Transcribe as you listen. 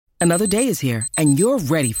Another day is here, and you're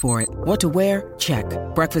ready for it. What to wear? Check.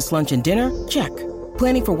 Breakfast, lunch, and dinner? Check.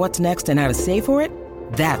 Planning for what's next and how to save for it?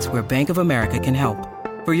 That's where Bank of America can help.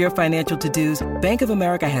 For your financial to-dos, Bank of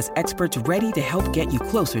America has experts ready to help get you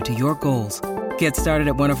closer to your goals. Get started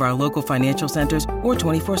at one of our local financial centers or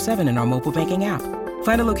 24/7 in our mobile banking app.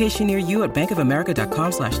 Find a location near you at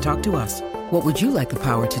bankofamerica.com/talktous. What would you like the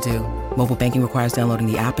power to do? Mobile banking requires downloading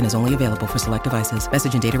the app and is only available for select devices.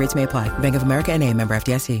 Message and data rates may apply. Bank of America NA, member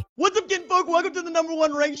FDIC. What's up, kinfolk? Welcome to the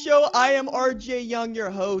 #1 Ranked Show. I am RJ Young, your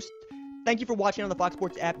host. Thank you for watching on the Fox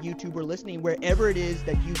Sports app, YouTube, or listening wherever it is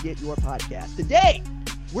that you get your podcast. Today,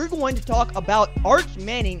 we're going to talk about Arch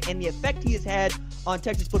Manning and the effect he has had on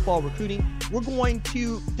Texas football recruiting. We're going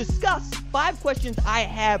to discuss 5 questions I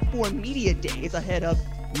have for media days ahead of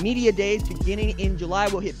media days beginning in July.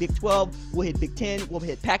 We'll hit Big 12, we'll hit Big 10, we'll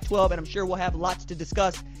hit Pac-12, and I'm sure we'll have lots to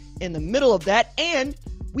discuss in the middle of that. And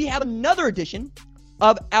we have another edition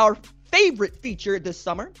of our favorite feature this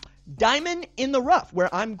summer, Diamond in the Rough,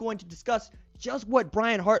 where I'm going to discuss just what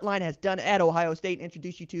Brian Hartline has done at Ohio State and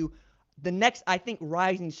introduce you to the next, I think,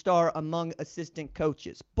 rising star among assistant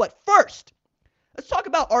coaches. But first, let's talk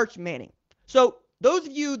about Arch Manning. So those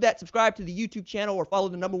of you that subscribe to the YouTube channel or follow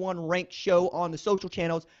the #1 Ranked Show on the social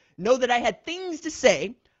channels know that I had things to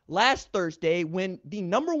say last Thursday when the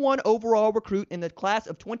 #1 overall recruit in the class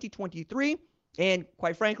of 2023, and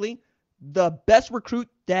quite frankly, the best recruit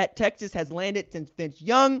that Texas has landed since Vince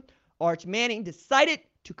Young, Arch Manning, decided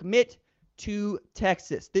to commit to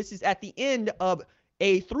Texas. This is at the end of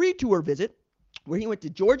a 3-tour visit where he went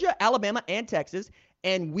to Georgia, Alabama, and Texas,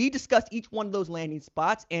 and we discussed each one of those landing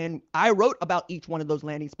spots, and I wrote about each one of those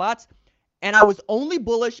landing spots, and I was only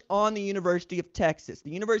bullish on the University of Texas. The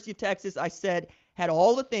University of Texas, I said, had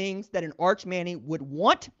all the things that an Arch Manning would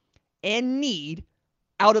want and need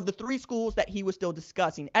out of the 3 schools that he was still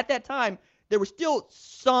discussing. At that time, there was still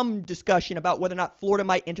some discussion about whether or not Florida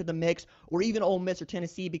might enter the mix, or even Ole Miss or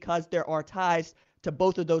Tennessee, because there are ties to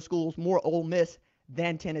both of those schools, more Ole Miss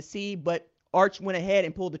than Tennessee. But Arch went ahead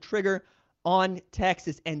and pulled the trigger on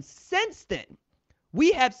Texas. And since then,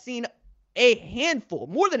 we have seen a handful,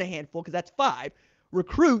 more than a handful, because that's 5,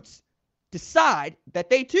 recruits decide that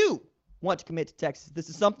they too want to commit to Texas. This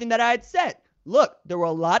is something that I had said. Look, there were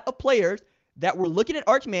a lot of players that were looking at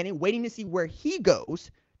Arch Manning, waiting to see where he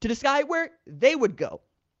goes to decide where they would go.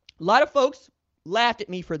 A lot of folks laughed at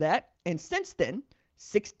me for that. And since then,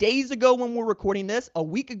 6 days ago when we're recording this, a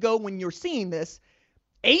week ago when you're seeing this,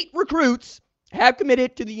 8 recruits have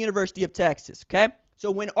committed to the University of Texas, okay? So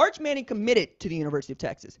when Arch Manning committed to the University of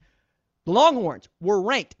Texas, the Longhorns were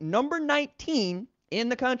ranked number 19 in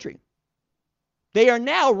the country. They are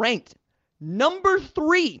now ranked number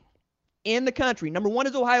 3 in the country. Number 1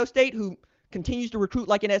 is Ohio State, who continues to recruit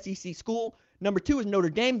like an SEC school. Number 2 is Notre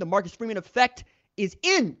Dame. The Marcus Freeman effect is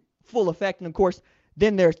in full effect. And, of course,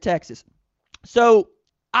 then there's Texas. So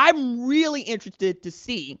I'm really interested to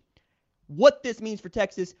see what this means for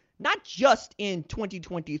Texas, not just in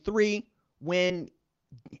 2023 when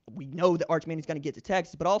we know that Arch Manning is going to get to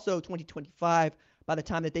Texas, but also 2025 by the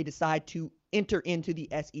time that they decide to enter into the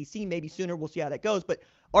SEC. Maybe sooner. We'll see how that goes. But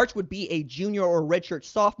Arch would be a junior or redshirt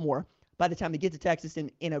sophomore by the time they get to Texas,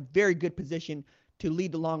 in a very good position to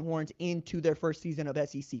lead the Longhorns into their first season of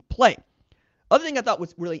SEC play. Other thing I thought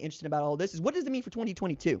was really interesting about all this is, what does it mean for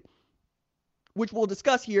 2022? Which we'll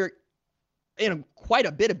discuss here in quite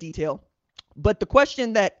a bit of detail. But the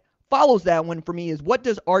question that follows that one for me is, what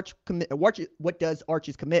does Arch's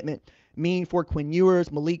commitment mean for Quinn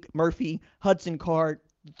Ewers, Malik Murphy, Hudson Card,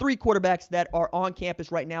 3 quarterbacks that are on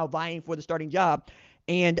campus right now vying for the starting job?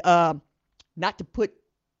 And not to put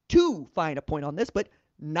too fine a point on this, but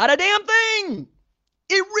not a damn thing.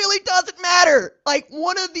 It really doesn't matter. Like,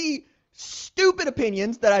 one of the stupid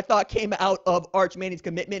opinions that I thought came out of Arch Manning's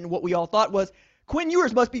commitment, and what we all thought was, Quinn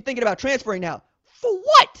Ewers must be thinking about transferring now. For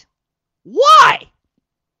what? Why?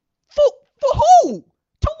 For who?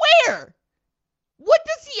 To where? What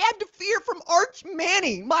does he have to fear from Arch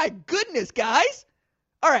Manning? My goodness, guys.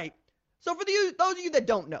 All right. So for those of you that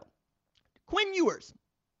don't know, Quinn Ewers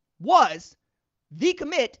was the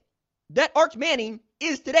commit that Arch Manning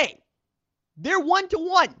is today. They're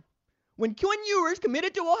 1-to-1. When Quinn Ewers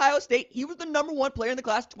committed to Ohio State, he was the #1 player in the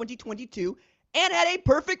class 2022 and had a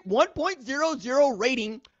perfect 1.00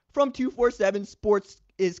 rating from 247 Sports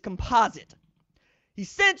is composite. He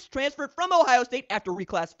since transferred from Ohio State after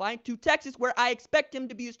reclassifying to Texas, where I expect him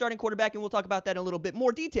to be the starting quarterback, and we'll talk about that in a little bit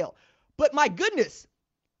more detail. But my goodness,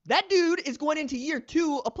 that dude is going into year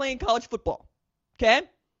 2 of playing college football. Okay?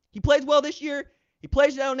 He plays well this year. He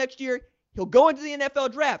plays well next year. He'll go into the NFL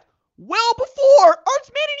draft. well before Arch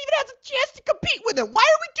Manning even has a chance to compete with him. Why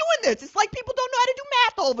are we doing this? It's like people don't know how to do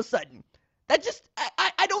math all of a sudden. That just,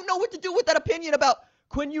 I don't know what to do with that opinion about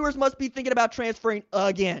Quinn Ewers must be thinking about transferring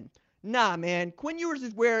again. Nah, man. Quinn Ewers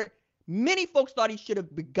is where many folks thought he should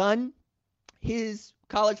have begun his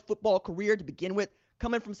college football career to begin with,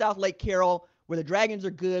 coming from South Lake Carroll, where the Dragons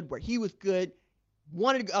are good, where he was good.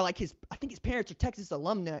 Wanted to go, I think his parents are Texas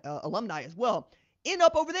alumni as well. End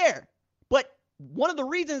up over there. But one of the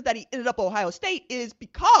reasons that he ended up Ohio State is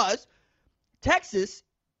because Texas,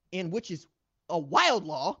 in which is a wild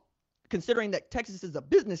law, considering that Texas is a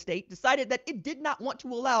business state, decided that it did not want to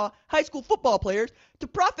allow high school football players to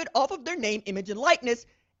profit off of their name, image, and likeness.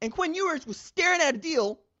 And Quinn Ewers was staring at a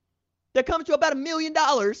deal that comes to about $1 million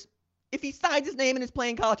if he signs his name and is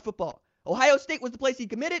playing college football. Ohio State was the place he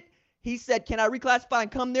committed. He said, can I reclassify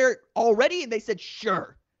and come there already? And they said,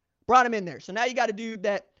 sure. Brought him in there. So now you got a dude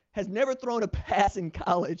that has never thrown a pass in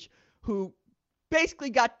college who basically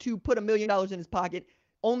got to put $1 million in his pocket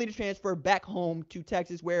only to transfer back home to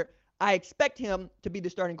Texas, where I expect him to be the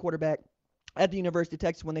starting quarterback at the University of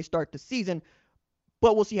Texas when they start the season.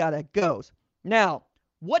 But we'll see how that goes. Now,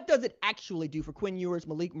 what does it actually do for Quinn Ewers,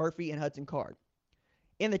 Maalik Murphy, and Hudson Card?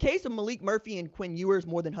 In the case of Maalik Murphy and Quinn Ewers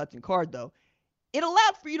more than Hudson Card, though, it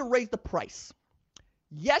allowed for you to raise the price.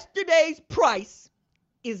 Yesterday's price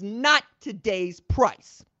is not today's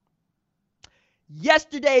price.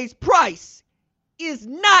 Yesterday's price is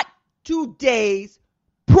not today's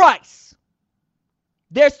price.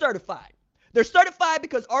 They're certified. They're certified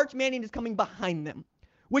because Arch Manning is coming behind them,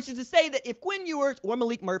 which is to say that if Quinn Ewers or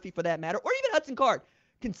Maalik Murphy, for that matter, or even Hudson Card,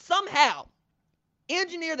 can somehow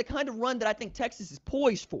engineer the kind of run that I think Texas is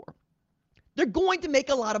poised for, they're going to make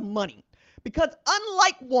a lot of money. Because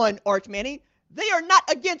unlike one Arch Manning, they are not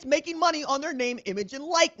against making money on their name, image, and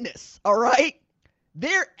likeness, all right?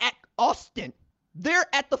 They're at Austin. They're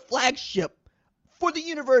at the flagship for the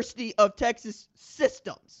University of Texas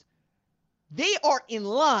systems. They are in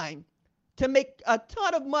line to make a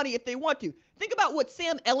ton of money if they want to. Think about what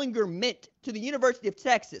Sam Ehlinger meant to the University of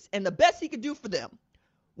Texas, and the best he could do for them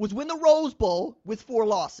was win the Rose Bowl with 4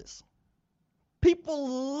 losses. People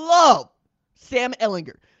love Sam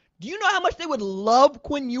Ehlinger. Do you know how much they would love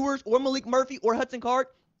Quinn Ewers or Maalik Murphy or Hudson Card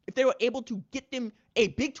if they were able to get them a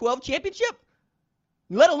Big 12 championship,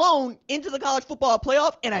 let alone into the college football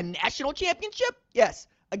playoff and a national championship? Yes.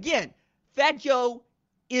 Again, Fat Joe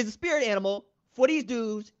is a spirit animal for these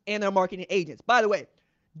dudes and their marketing agents. By the way,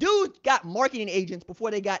 dudes got marketing agents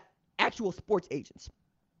before they got actual sports agents.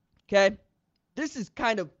 Okay? This is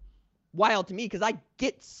kind of wild to me because I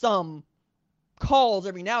get some calls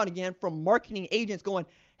every now and again from marketing agents going,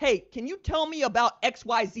 hey, can you tell me about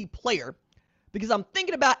XYZ player? Because I'm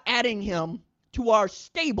thinking about adding him to our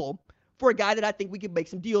stable for a guy that I think we could make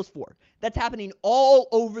some deals for. That's happening all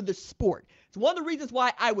over the sport. It's one of the reasons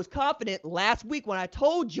why I was confident last week when I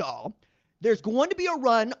told y'all there's going to be a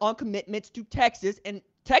run on commitments to Texas, and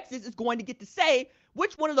Texas is going to get to say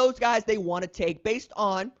which one of those guys they want to take based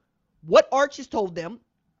on what Arch has told them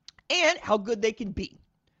and how good they can be.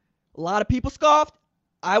 A lot of people scoffed.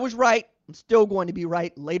 I was right. I'm still going to be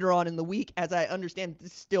right later on in the week, as I understand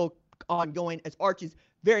this is still ongoing, as Arch is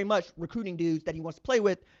very much recruiting dudes that he wants to play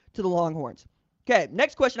with to the Longhorns. Okay,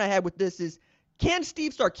 next question I had with this is, can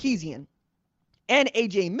Steve Sarkisian and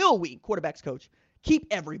A.J. Milwee, quarterback's coach, keep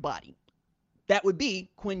everybody? That would be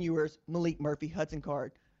Quinn Ewers, Maalik Murphy, Hudson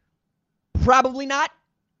Card. Probably not,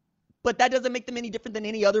 but that doesn't make them any different than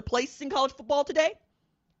any other place in college football today.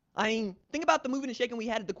 I mean, think about the moving and shaking we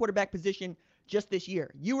had at the quarterback position just this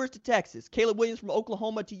year. Ewers to Texas, Caleb Williams from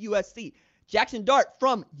Oklahoma to USC, Jackson Dart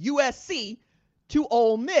from USC to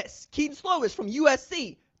Ole Miss, Keaton Slovis from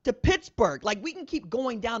USC to Pittsburgh. Like, we can keep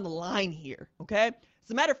going down the line here, okay?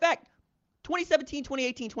 As a matter of fact, 2017,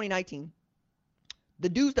 2018, 2019, the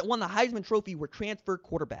dudes that won the Heisman Trophy were transfer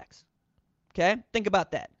quarterbacks, okay? Think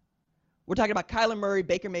about that. We're talking about Kyler Murray,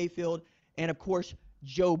 Baker Mayfield, and, of course,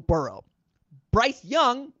 Joe Burrow. Bryce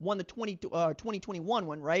Young won the 2021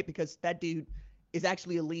 one, right? Because that dude is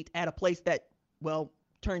actually elite at a place that, well,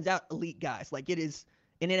 turns out elite guys. Like, it is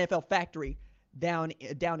an NFL factory down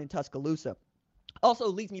in Tuscaloosa. Also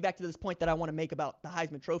leads me back to this point that I want to make about the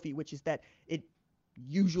Heisman Trophy, which is that it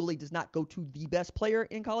usually does not go to the best player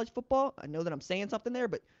in college football. I know that I'm saying something there,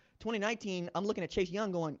 but 2019, I'm looking at Chase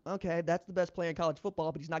Young going, okay, that's the best player in college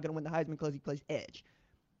football, but he's not going to win the Heisman because he plays edge.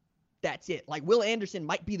 That's it. Like, Will Anderson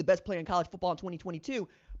might be the best player in college football in 2022,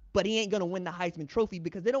 but he ain't going to win the Heisman Trophy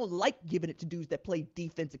because they don't like giving it to dudes that play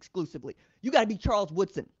defense exclusively. You got to be Charles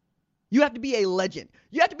Woodson. You have to be a legend.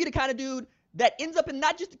 You have to be the kind of dude that ends up in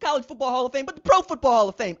not just the College Football Hall of Fame, but the Pro Football Hall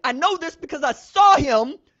of Fame. I know this because I saw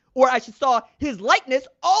him Or I saw his likeness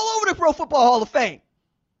all over the Pro Football Hall of Fame.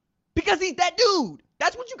 Because he's that dude.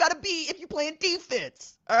 That's what you got to be if you're playing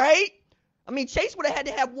defense. All right? I mean, Chase would have had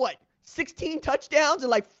to have, 16 touchdowns and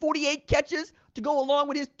like 48 catches to go along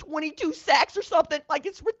with his 22 sacks or something. Like,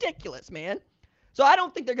 it's ridiculous, man. So I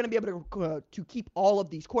don't think they're going to be able to keep all of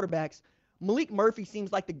these quarterbacks. Malik Murphy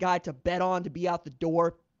seems like the guy to bet on to be out the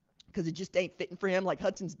door because it just ain't fitting for him. Like,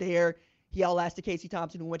 Hudson's there. He outlasted Casey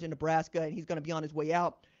Thompson, who went to Nebraska, and he's going to be on his way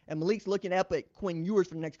out. And Malik's looking up at Quinn Ewers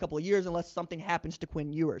for the next couple of years unless something happens to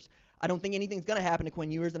Quinn Ewers. I don't think anything's going to happen to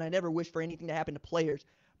Quinn Ewers, and I never wish for anything to happen to players.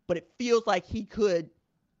 But it feels like he could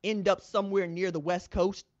end up somewhere near the West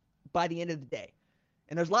Coast by the end of the day.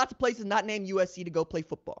 And there's lots of places not named USC to go play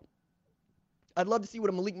football. I'd love to see what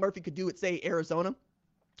a Malik Murphy could do at, say, Arizona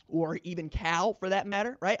or even Cal for that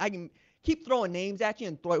matter, right? I can keep throwing names at you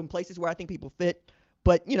and throwing places where I think people fit.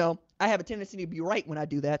 But, I have a tendency to be right when I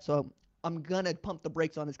do that, so I'm going to pump the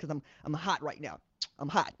brakes on this because I'm hot right now. I'm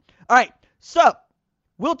hot. All right, so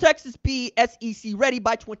will Texas be SEC ready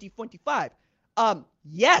by 2025?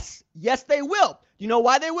 Yes, they will. Do you know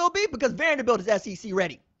why they will be? Because Vanderbilt is SEC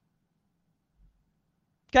ready.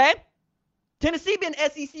 Okay? Tennessee been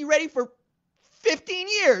SEC ready for 15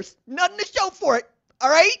 years. Nothing to show for it. All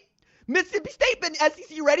right? Mississippi State been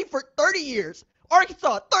SEC ready for 30 years.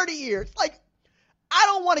 Arkansas, 30 years. Like, I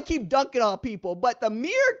don't want to keep dunking on people, but the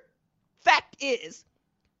mere fact is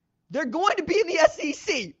they're going to be in the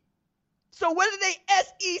SEC. So whether they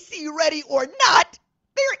SEC ready or not,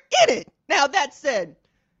 they're in it. Now, that said,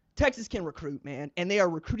 Texas can recruit, man, and they are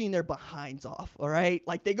recruiting their behinds off, all right?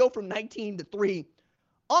 Like, they go from 19-3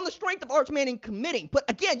 on the strength of Arch Manning committing. But,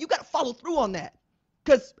 again, you got to follow through on that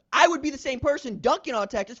because I would be the same person dunking on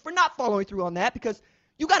Texas for not following through on that because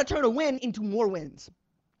you got to turn a win into more wins.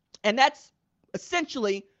 And that's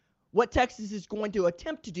essentially what Texas is going to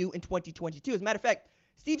attempt to do in 2022. As a matter of fact,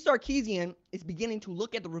 Steve Sarkisian is beginning to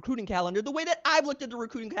look at the recruiting calendar the way that I've looked at the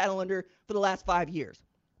recruiting calendar for the last 5 years,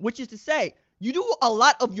 which is to say you do a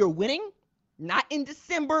lot of your winning, not in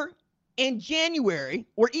December and January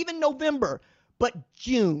or even November, but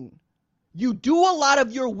June. You do a lot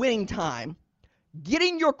of your winning time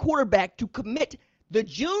getting your quarterback to commit the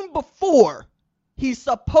June before he's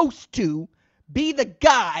supposed to be the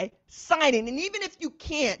guy signing. And even if you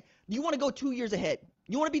can't, you want to go 2 years ahead.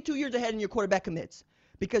 You want to be 2 years ahead in your quarterback commits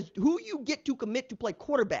because who you get to commit to play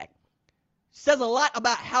quarterback says a lot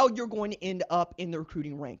about how you're going to end up in the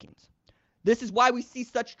recruiting rankings. This is why we see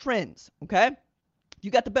such trends, okay?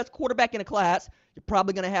 You got the best quarterback in a class, you're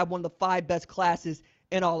probably going to have one of the 5 best classes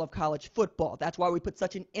in all of college football. That's why we put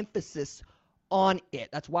such an emphasis on it.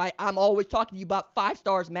 That's why I'm always talking to you about 5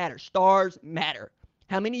 stars matter. Stars matter.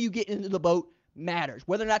 How many you get into the boat matters.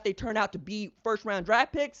 Whether or not they turn out to be first-round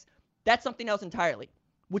draft picks, that's something else entirely.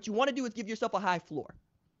 What you want to do is give yourself a high floor.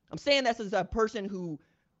 I'm saying this as a person who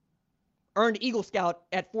earned Eagle Scout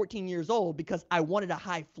at 14 years old because I wanted a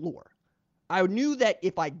high floor. I knew that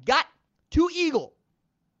if I got to Eagle,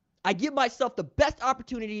 I give myself the best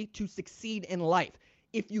opportunity to succeed in life.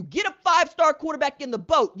 If you get a 5-star quarterback in the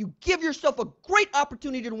boat, you give yourself a great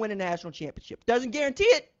opportunity to win a national championship. Doesn't guarantee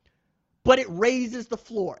it, but it raises the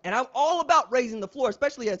floor. And I'm all about raising the floor,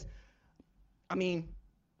 especially as, I'm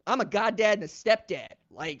a goddad and a stepdad.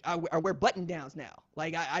 Like, I wear button-downs now.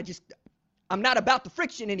 Like, I'm not about the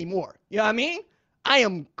friction anymore. You know what I mean? I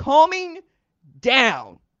am calming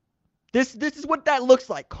down. This is what that looks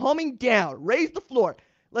like. Calming down. Raise the floor.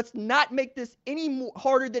 Let's not make this any more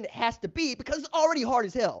harder than it has to be because it's already hard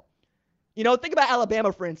as hell. Think about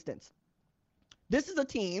Alabama, for instance. This is a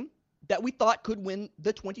team that we thought could win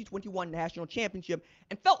the 2021 national championship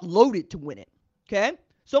and felt loaded to win it, okay?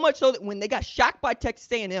 So much so that when they got shocked by Texas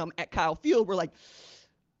A&M at Kyle Field, we're like,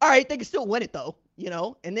 all right, they can still win it though,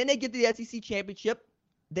 And then they get to the SEC championship.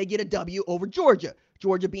 They get a W over Georgia.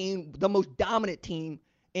 Georgia being the most dominant team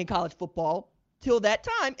in college football till that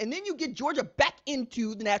time. And then you get Georgia back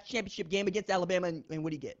into the national championship game against Alabama, and what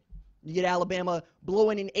do you get? You get Alabama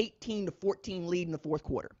blowing an 18-14 lead in the fourth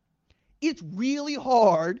quarter. It's really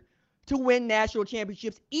hard to win national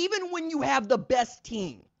championships, even when you have the best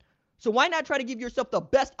team. So why not try to give yourself the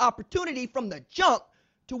best opportunity from the jump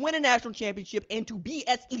to win a national championship and to be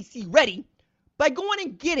SEC ready by going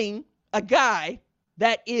and getting a guy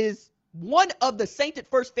that is one of the sainted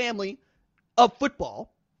first family of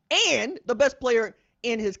football and the best player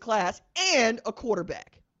in his class and a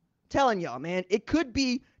quarterback. Telling y'all, man, it could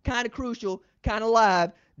be kind of crucial, kind of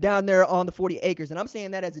live down there on the 40 acres. And I'm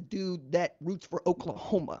saying that as a dude that roots for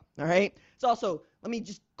Oklahoma, all right? It's also, let me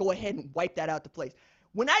just go ahead and wipe that out to place.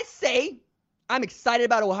 When I say I'm excited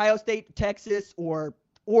about Ohio State, Texas, or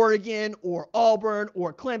Oregon or Auburn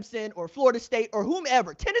or Clemson or Florida State or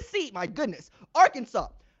whomever. Tennessee, my goodness. Arkansas.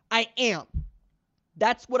 I am.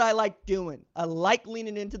 That's what I like doing. I like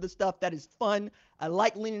leaning into the stuff that is fun. I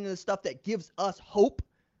like leaning into the stuff that gives us hope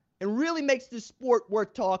and really makes this sport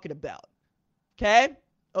worth talking about. Okay?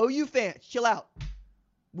 OU fans, chill out.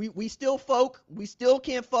 We still folk. We still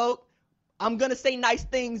can folk. I'm going to say nice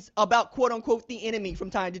things about quote-unquote the enemy from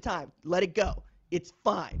time to time. Let it go. It's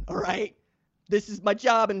fine, all right? This is my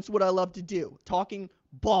job, and it's what I love to do. Talking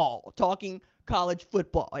ball, talking college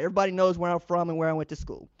football. Everybody knows where I'm from and where I went to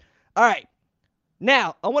school. All right.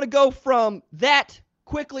 Now, I want to go from that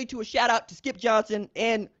quickly to a shout-out to Skip Johnson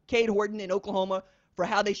and Cade Horton in Oklahoma for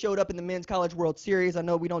how they showed up in the Men's College World Series. I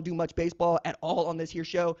know we don't do much baseball at all on this here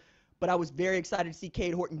show, but I was very excited to see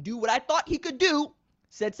Cade Horton do what I thought he could do.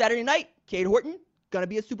 Said Saturday night, Cade Horton, going to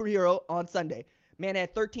be a superhero on Sunday. Man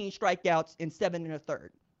had 13 strikeouts in 7 1/3.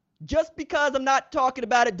 Just because I'm not talking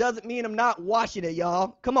about it doesn't mean I'm not watching it,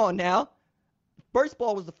 y'all. Come on now. First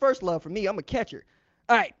ball was the first love for me. I'm a catcher.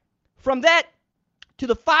 All right. From that to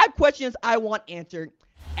the 5 questions I want answered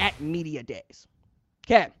at media days.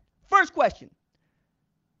 Okay. First question.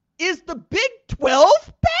 Is the Big 12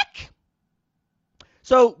 back?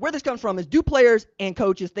 So where this comes from is, do players and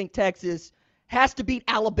coaches think Texas has to beat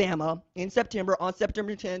Alabama in September, on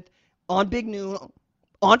September 10th, on Big Noon,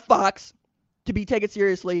 on Fox, to be taken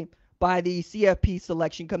seriously by the CFP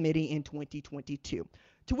selection committee in 2022?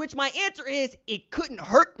 To which my answer is, it couldn't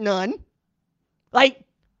hurt none. Like,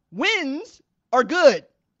 wins are good.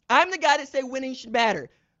 I'm the guy that say winning should matter.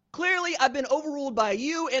 Clearly, I've been overruled by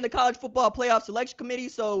you and the College Football Playoff Selection Committee,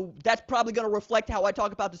 so that's probably going to reflect how I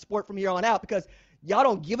talk about the sport from here on out, because y'all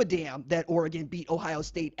don't give a damn that Oregon beat Ohio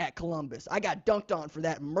State at Columbus. I got dunked on for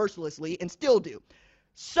that mercilessly and still do.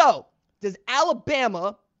 So, does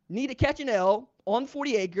Alabama need to catch an L on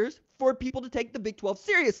 40 acres for people to take the Big 12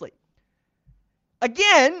 seriously?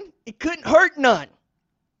 Again, it couldn't hurt none.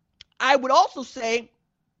 I would also say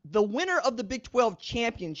the winner of the Big 12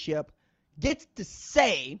 championship gets to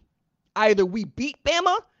say either we beat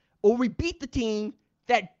Bama or we beat the team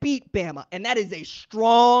that beat Bama. And that is a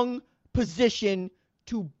strong position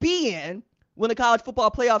to be in when the College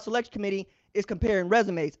Football Playoff Selection Committee is comparing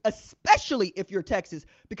resumes, especially if you're Texas,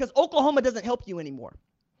 because Oklahoma doesn't help you anymore.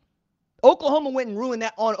 Oklahoma went and ruined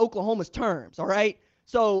that on Oklahoma's terms, all right?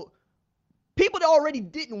 So people that already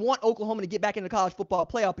didn't want Oklahoma to get back in the college football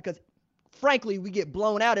playoff because, frankly, we get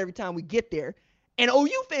blown out every time we get there. And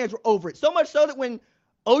OU fans were over it. So much so that when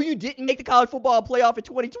OU didn't make the college football playoff in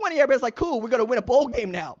 2020, everybody's like, cool, we're going to win a bowl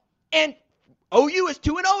game now. And OU is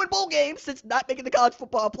 2-0 in bowl games since not making the college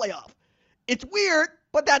football playoff. It's weird,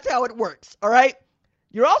 but that's how it works, all right?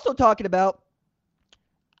 You're also talking about,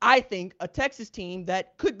 I think, a Texas team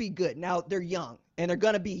that could be good. Now, they're young, and they're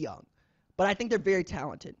going to be young. But I think they're very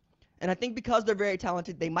talented. And I think because they're very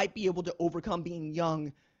talented, they might be able to overcome being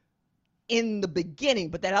young in the beginning,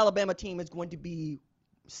 but that Alabama team is going to be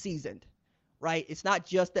seasoned, right? It's not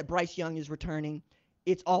just that Bryce Young is returning.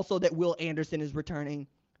 It's also that Will Anderson is returning.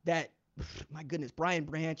 That, my goodness, Brian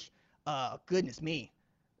Branch, goodness me.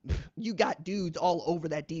 You got dudes all over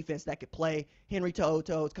that defense that could play. Henry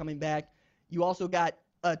To'oTo'o is coming back. You also got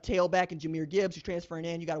a tailback in Jahmyr Gibbs who's transferring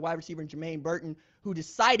in. You got a wide receiver in Jermaine Burton who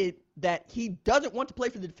decided that he doesn't want to play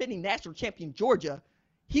for the defending national champion Georgia.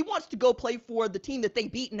 He wants to go play for the team that they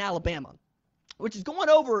beat in Alabama, which is going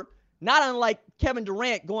over not unlike Kevin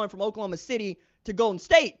Durant going from Oklahoma City to Golden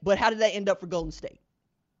State. But how did that end up for Golden State?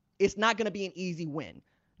 It's not going to be an easy win.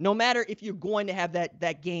 No matter if you're going to have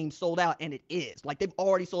that game sold out, and it is. Like, they've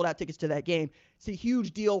already sold out tickets to that game. It's a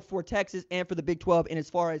huge deal for Texas and for the Big 12. And as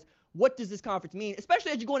far as what does this conference mean,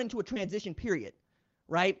 especially as you're going into a transition period,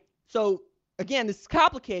 right? So, again, this is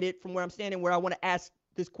complicated from where I'm standing, where I want to ask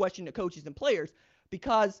this question to coaches and players,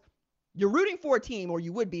 because you're rooting for a team, or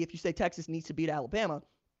you would be if you say Texas needs to beat Alabama,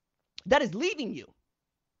 that is leaving you.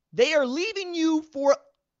 They are leaving you for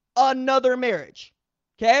another marriage,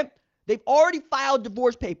 okay? They've already filed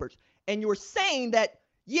divorce papers, and you're saying that,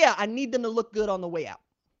 yeah, I need them to look good on the way out.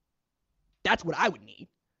 That's what I would need.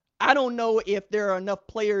 I don't know if there are enough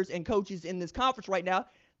players and coaches in this conference right now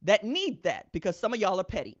that need that, because some of y'all are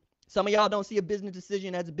petty. Some of y'all don't see a business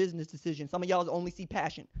decision as a business decision. Some of y'all only see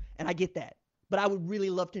passion, and I get that. But I would really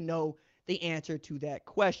love to know the answer to that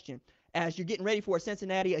question as you're getting ready for a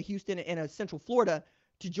Cincinnati, a Houston, and a Central Florida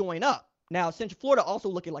to join up. Now, Central Florida also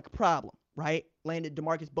looking like a problem, right? Landed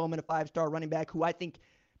DeMarcus Bowman, a 5-star running back who I think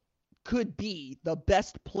could be the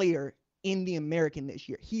best player in the American this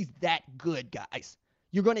year. He's that good, guys.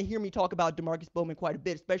 You're going to hear me talk about DeMarcus Bowman quite a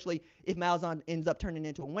bit, especially if Malzahn ends up turning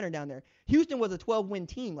into a winner down there. Houston was a 12-win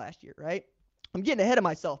team last year, right? I'm getting ahead of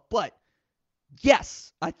myself, but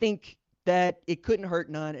yes, I think that it couldn't hurt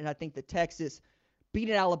none, and I think that Texas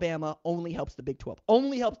beating Alabama only helps the Big 12.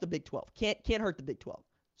 Only helps the Big 12. Can't hurt the Big 12.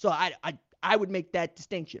 So I would make that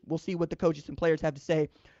distinction. We'll see what the coaches and players have to say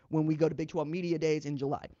when we go to Big 12 Media Days in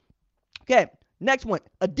July. Okay, next one.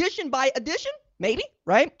 Addition by addition? Maybe,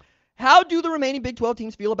 right? How do the remaining Big 12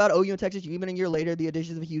 teams feel about OU and Texas even a year later, the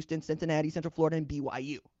additions of Houston, Cincinnati, Central Florida, and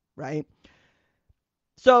BYU, right?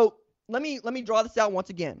 So let me draw this out once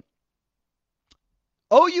again.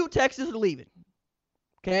 OU, Texas are leaving,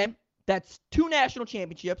 okay? That's 2 national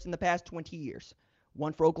championships in the past 20 years.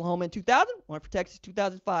 One for Oklahoma in 2000, one for Texas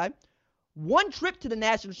 2005. One trip to the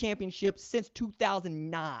national championship since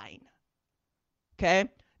 2009, okay?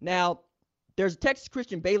 Now, there's a Texas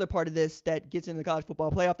Christian Baylor part of this that gets into the college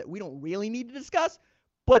football playoff that we don't really need to discuss,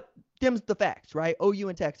 but them's the facts, right? OU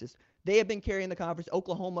and Texas. They have been carrying the conference.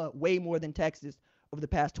 Oklahoma way more than Texas over the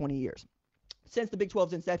past 20 years. Since the Big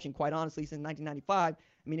 12's inception, quite honestly, since 1995,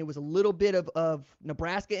 I mean, it was a little bit of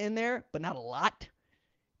Nebraska in there, but not a lot.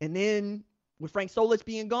 And then with Frank Solich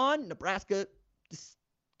being gone, Nebraska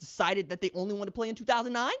decided that they only want to play in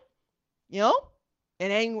 2009, you know?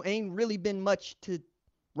 And ain't really been much to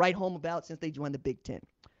write home about since they joined the Big Ten.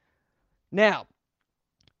 Now,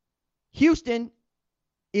 Houston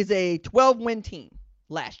is a 12-win team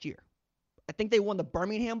last year. I think they won the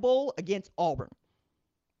Birmingham Bowl against Auburn.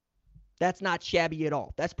 That's not shabby at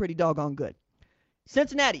all. That's pretty doggone good.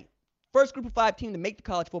 Cincinnati, first group of 5 team to make the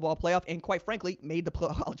college football playoff, and quite frankly, made the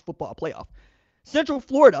college football playoff. Central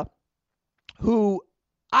Florida, who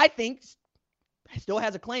I think still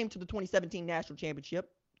has a claim to the 2017 national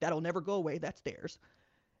championship. That'll never go away. That's theirs.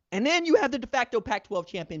 And then you have the de facto Pac-12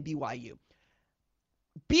 champion BYU.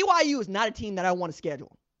 BYU is not a team that I want to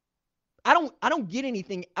schedule. I don't get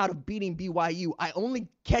anything out of beating BYU. I only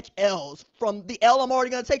catch L's from the L I'm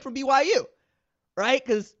already going to take from BYU, right?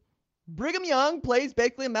 Because Brigham Young plays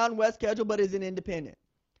basically a Mountain West schedule, but is an independent.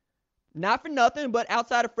 Not for nothing, but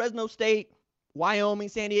outside of Fresno State, Wyoming,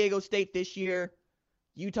 San Diego State this year,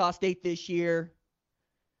 Utah State this year,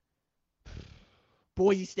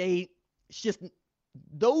 Boise State, it's just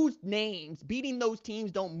those names, beating those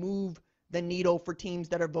teams don't move the needle for teams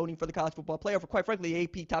that are voting for the college football playoff, or quite frankly,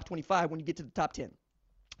 AP top 25 when you get to the top 10.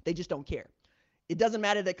 They just don't care. It doesn't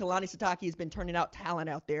matter that Kalani Sitake has been turning out talent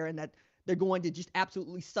out there and that they're going to just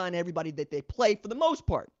absolutely sun everybody that they play for the most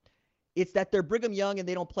part. It's that they're Brigham Young and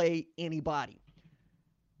they don't play anybody.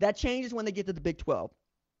 That changes when they get to the Big 12.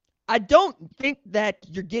 I don't think that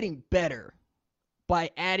you're getting better by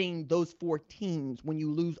adding those 4 teams when you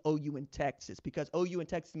lose OU and Texas, because OU and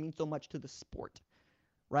Texas mean so much to the sport,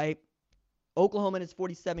 right? Oklahoma in its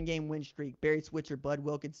 47-game win streak, Barry Switzer, Bud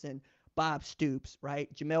Wilkinson, Bob Stoops,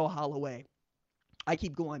 right? Jamel Holloway. I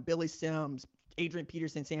keep going. Billy Sims, Adrian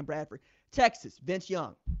Peterson, Sam Bradford. Texas, Vince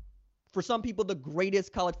Young. For some people, the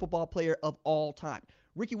greatest college football player of all time.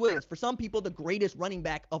 Ricky Williams, for some people, the greatest running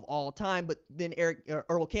back of all time, but then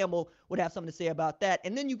Earl Campbell would have something to say about that.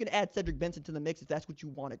 And then you can add Cedric Benson to the mix if that's what you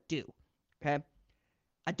want to do, okay?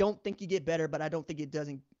 I don't think you get better, but I don't think it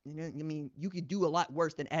doesn't. I mean, you could do a lot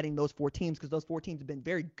worse than adding those 4 teams, because those 4 teams have been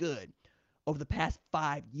very good over the past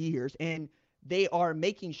 5 years, and they are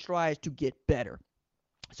making strides to get better.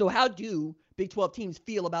 So how do Big 12 teams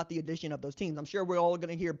feel about the addition of those teams? I'm sure we're all going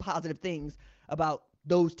to hear positive things about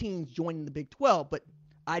those teams joining the Big 12, but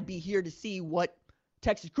I'd be here to see what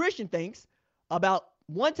Texas Christian thinks about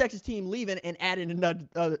one Texas team leaving and adding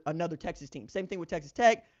another Texas team. Same thing with Texas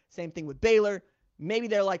Tech, same thing with Baylor. Maybe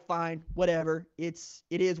they're like, fine, whatever. It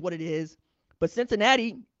is what it is. But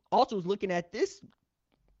Cincinnati also is looking at this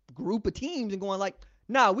group of teams and going like,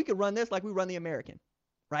 nah, we could run this like we run the American,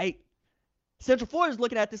 right? Central Florida is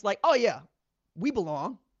looking at this like, oh yeah, we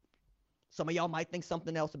belong. Some of y'all might think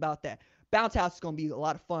something else about that. Bounce House is going to be a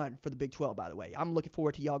lot of fun for the Big 12, by the way. I'm looking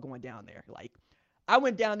forward to y'all going down there. Like, I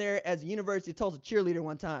went down there as a University of Tulsa cheerleader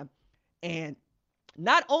one time, and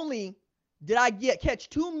not only did I catch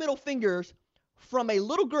 2 middle fingers from a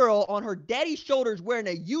little girl on her daddy's shoulders wearing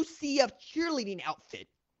a UCF cheerleading outfit,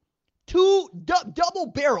 2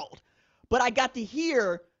 double-barreled, but I got to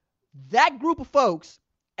hear that group of folks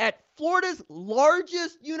at Florida's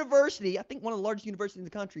largest university, I think one of the largest universities in the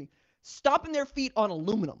country, stomping their feet on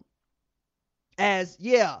aluminum. As,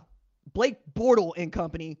 yeah, Blake Bortles and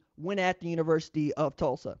company went at the University of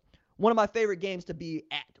Tulsa. One of my favorite games to be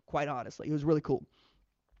at, quite honestly. It was really cool.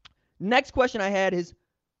 Next question I had is,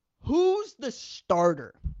 who's the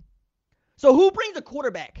starter? So who brings a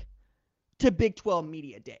quarterback to Big 12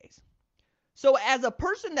 Media Days? So as a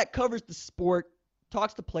person that covers the sport,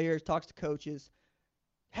 talks to players, talks to coaches,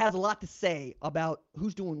 has a lot to say about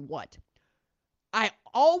who's doing what, I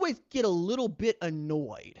always get a little bit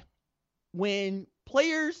annoyed when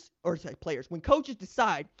when coaches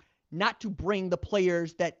decide not to bring the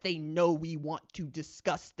players that they know we want to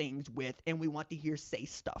discuss things with and we want to hear say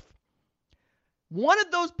stuff. One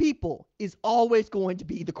of those people is always going to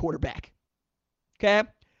be the quarterback. Okay?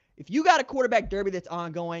 If you got a quarterback derby that's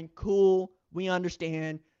ongoing, cool, we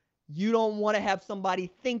understand. You don't want to have somebody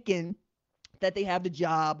thinking that they have the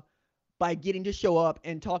job by getting to show up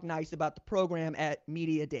and talk nice about the program at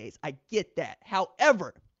media days. I get that.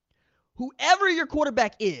 However, whoever your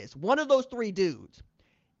quarterback is, one of those three dudes,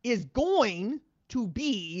 is going to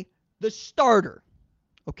be the starter.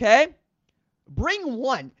 Okay? Bring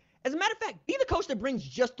one. As a matter of fact, be the coach that brings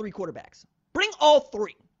just three quarterbacks. Bring all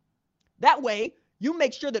three. That way, you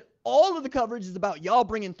make sure that all of the coverage is about y'all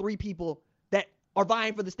bringing three people that are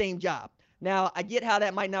vying for the same job. Now, I get how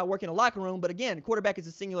that might not work in a locker room, but again, quarterback is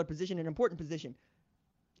a singular position, an important position.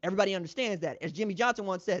 Everybody understands that. As Jimmy Johnson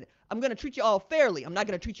once said, I'm going to treat you all fairly. I'm not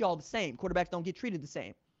going to treat you all the same. Quarterbacks don't get treated the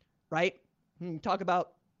same, right? Talk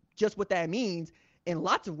about just what that means in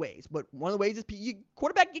lots of ways, but one of the ways is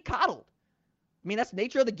quarterback get coddled. I mean, that's the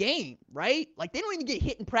nature of the game, right? Like, they don't even get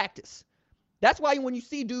hit in practice. That's why when you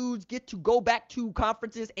see dudes get to go back to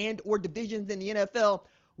conferences and or divisions in the NFL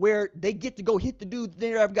where they get to go hit the dudes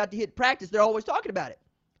they never got to hit in practice, they're always talking about it.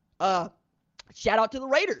 Shout out to the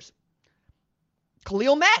Raiders.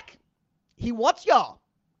 Khalil Mack, he wants y'all.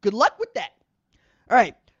 Good luck with that. All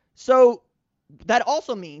right, so that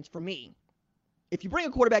also means, for me, if you bring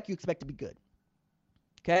a quarterback, you expect to be good.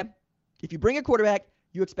 Okay? If you bring a quarterback,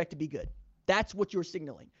 you expect to be good. That's what you're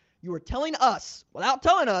signaling. You are telling us, without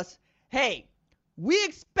telling us, hey, we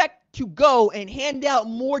expect to go and hand out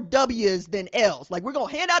more W's than L's. Like, we're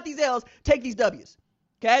going to hand out these L's, take these W's.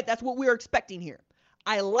 Okay? That's what we're expecting here.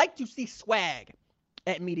 I like to see swag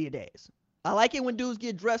at media days. I like it when dudes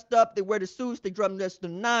get dressed up. They wear the suits. They dress the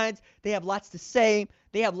nines. They have lots to say.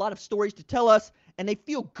 They have a lot of stories to tell us, and they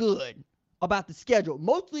feel good about the schedule.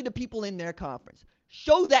 Mostly the people in their conference.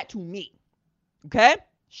 Show that to me. Okay?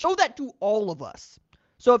 Show that to all of us.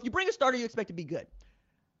 So if you bring a starter, you expect to be good.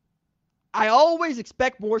 I always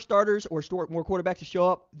expect more starters or more quarterbacks to show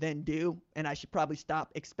up than do, and I should probably stop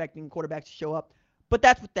expecting quarterbacks to show up. But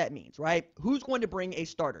that's what that means, right? Who's going to bring a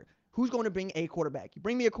starter? Who's going to bring a quarterback? You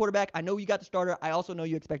bring me a quarterback, I know you got the starter. I also know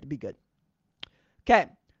you expect to be good. Okay.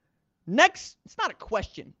 Next, it's not a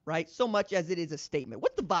question, right? So much as it is a statement.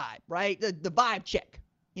 What's the vibe, right? The vibe check,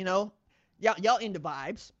 you know? Y'all into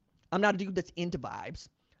vibes. I'm not a dude that's into vibes.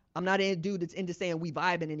 I'm not a dude that's into saying we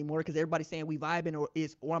vibing anymore because everybody's saying we vibing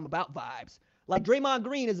or I'm about vibes. Like Draymond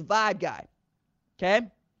Green is a vibe guy, okay?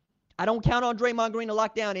 I don't count on Draymond Green to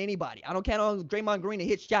lock down anybody. I don't count on Draymond Green to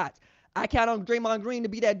hit shots. I count on Draymond Green to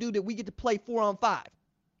be that dude that we get to play 4-on-5.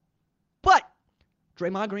 But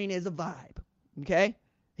Draymond Green is a vibe, okay?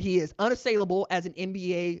 He is unassailable as an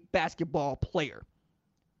NBA basketball player,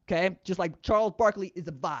 okay? Just like Charles Barkley is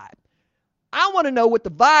a vibe. I want to know what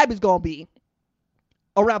the vibe is going to be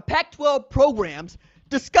around Pac-12 programs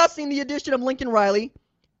discussing the addition of Lincoln Riley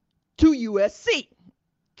to USC,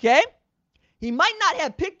 okay? He might not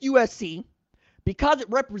have picked USC because it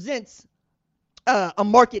represents a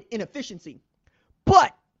market inefficiency,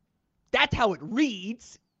 but that's how it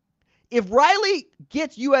reads. If Riley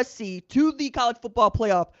gets USC to the college football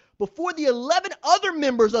playoff before the 11 other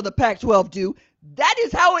members of the Pac-12 do, that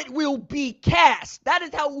is how it will be cast. That is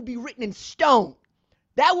how it will be written in stone.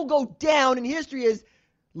 That will go down in history as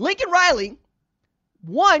Lincoln Riley,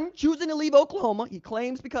 one, choosing to leave Oklahoma. He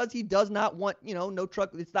claims because he does not want, no truck.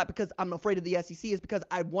 It's not because I'm afraid of the SEC. It's because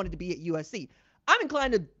I wanted to be at USC. I'm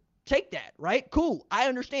inclined to take that, right? Cool. I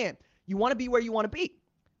understand. You want to be where you want to be.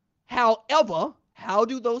 However, how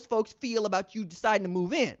do those folks feel about you deciding to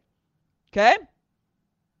move in? Okay?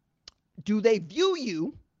 Do they view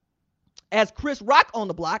you as Chris Rock on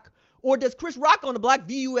the block, or does Chris Rock on the block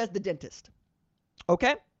view you as the dentist?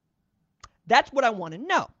 Okay? That's what I want to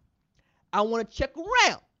know. I want to check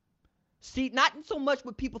around. See, not so much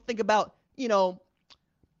what people think about,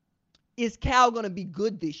 is Cal going to be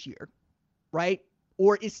good this year, right?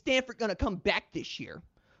 Or is Stanford going to come back this year?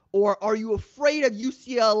 Or are you afraid of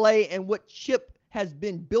UCLA and what Chip has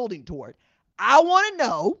been building toward? I want to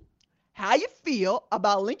know how you feel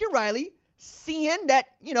about Lincoln Riley seeing that,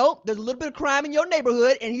 there's a little bit of crime in your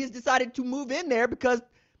neighborhood and he's decided to move in there because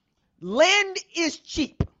land is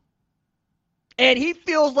cheap. And he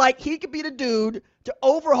feels like he could be the dude to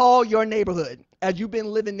overhaul your neighborhood as you've been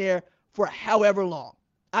living there for however long.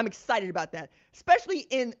 I'm excited about that, especially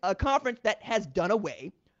in a conference that has done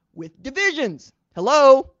away with divisions.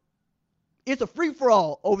 Hello? It's a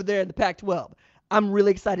free-for-all over there in the Pac-12. I'm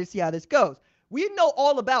really excited to see how this goes. We know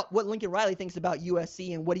all about what Lincoln Riley thinks about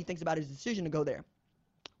USC and what he thinks about his decision to go there.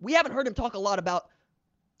 we haven't heard him talk a lot about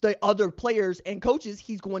the other players and coaches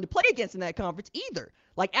he's going to play against in that conference either.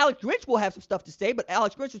 Like Alex Grinch will have some stuff to say, but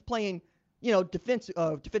Alex Grinch was playing, defensive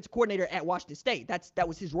coordinator at Washington State. That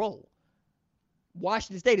was his role.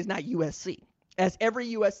 Washington State is not USC, as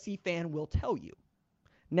every USC fan will tell you.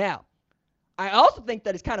 Now, I also think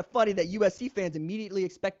that it's kind of funny that USC fans immediately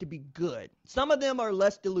expect to be good. Some of them are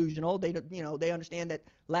less delusional. They understand that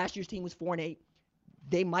last year's team was 4-8.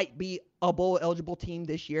 They might be a bowl eligible team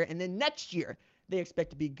this year, and then next year they expect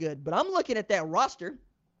to be good. But I'm looking at that roster,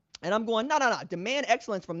 and I'm going, no. Demand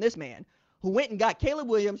excellence from this man who went and got Caleb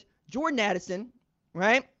Williams, Jordan Addison,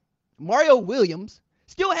 right? Mario Williams,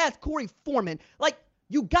 still has Corey Foreman. Like,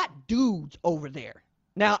 you got dudes over there.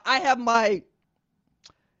 Now, I have my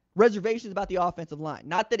reservations about the offensive line.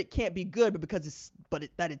 Not that it can't be good, but because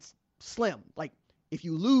it's slim. Like, if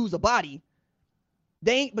you lose a body,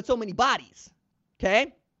 they ain't but so many bodies.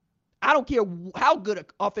 Okay? I don't care how good an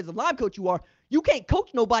offensive line coach you are. You can't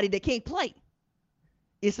coach nobody that can't play.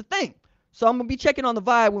 It's a thing. So I'm going to be checking on the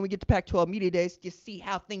vibe when we get to Pac-12 Media Days to see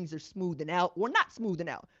how things are smoothing out or not smoothing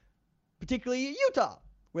out. Particularly in Utah,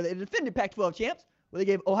 where they defended Pac-12 champs, where they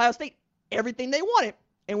gave Ohio State everything they wanted,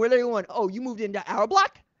 and where they're going, oh, you moved into our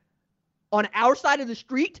block? On our side of the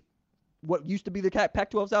street, what used to be the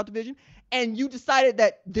Pac-12 South Division, and you decided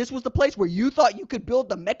that this was the place where you thought you could build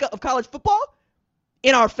the mecca of college football?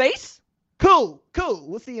 In our face? Cool.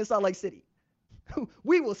 We'll see you in Salt Lake City.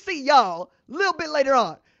 We will see y'all a little bit later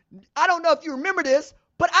on. I don't know if you remember this,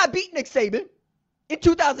 but I beat Nick Saban in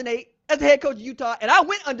 2008 as the head coach of Utah, and I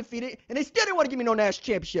went undefeated, and they still didn't want to give me no national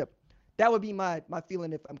championship. That would be my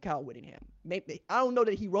feeling if I'm Kyle Whittingham. Maybe I don't know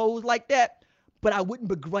that he rolls like that, but I wouldn't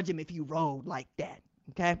begrudge him if he rolled like that.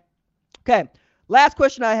 Okay. Last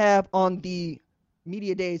question I have on the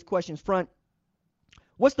Media Days questions front.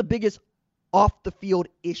 What's the biggest off-the-field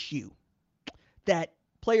issue that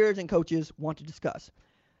players and coaches want to discuss?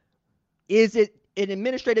 Is it an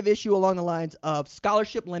administrative issue along the lines of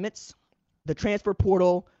scholarship limits, the transfer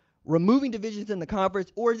portal, removing divisions in the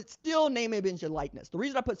conference, or is it still name, image, and likeness? The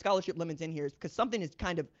reason I put scholarship limits in here is because something has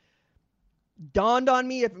kind of dawned on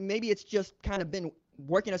me. If maybe it's just kind of been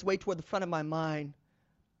working its way toward the front of my mind.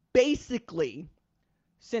 Basically,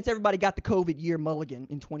 since everybody got the COVID year mulligan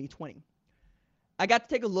in 2020, I got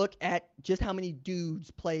to take a look at just how many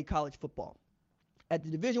dudes play college football. At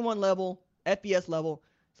the Division I level, FBS level,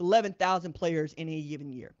 it's 11,000 players in a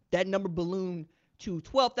given year. That number ballooned to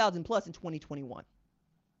 12,000 plus in 2021.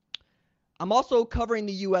 I'm also covering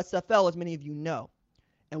the USFL, as many of you know.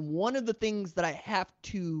 And one of the things that I have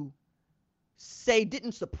to say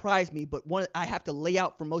didn't surprise me, but one I have to lay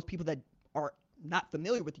out for most people that are not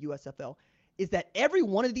familiar with the USFL, is that every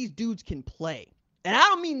one of these dudes can play. And I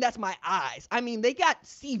don't mean that's my eyes. I mean, they got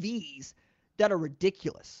CVs that are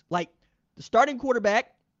ridiculous. Like, the starting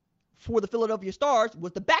quarterback for the Philadelphia Stars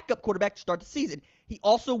was the backup quarterback to start the season. He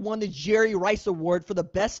also won the Jerry Rice Award for the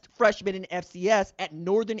best freshman in FCS at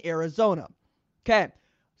Northern Arizona. Okay.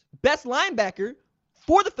 Best linebacker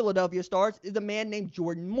for the Philadelphia Stars is a man named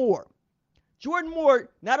Jordan Moore. Jordan Moore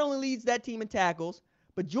not only leads that team in tackles,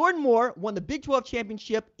 but Jordan Moore won the Big 12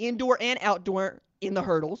 championship indoor and outdoor in the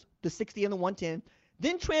hurdles, the 60 and the 110,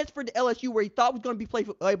 then transferred to LSU where he thought was going to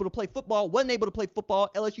be able to play football, wasn't able to play football.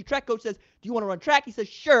 LSU track coach says, do you want to run track? He says,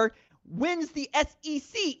 sure. Wins the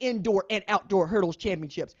SEC indoor and outdoor hurdles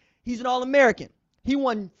championships. He's an All-American. He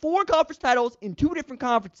won 4 conference titles in 2 different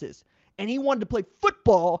conferences, and he wanted to play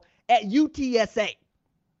football at UTSA.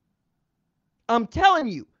 I'm telling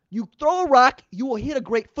you, you throw a rock, you will hit a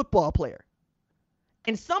great football player.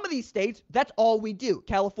 In some of these states, that's all we do.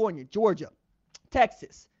 California, Georgia,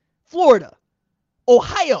 Texas, Florida,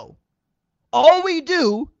 Ohio. All we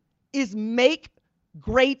do is make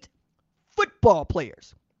great football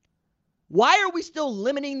players. Why are we still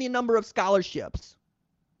limiting the number of scholarships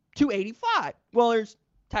to 85? Well, there's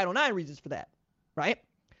Title IX reasons for that, right?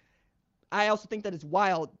 I also think that it's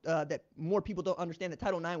wild that more people don't understand that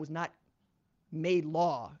Title IX was not made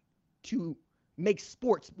law to make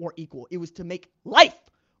sports more equal. It was to make life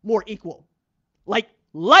more equal. Like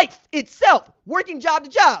life itself, working job to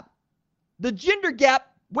job. The gender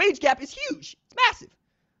gap, wage gap is huge. It's massive.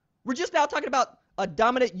 We're just now talking about a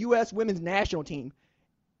dominant U.S. women's national team.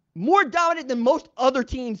 More dominant than most other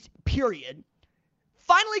teams, period.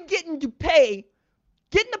 Finally getting the pay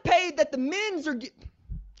that the men's are getting.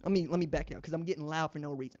 Let me back out because I'm getting loud for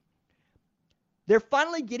no reason. They're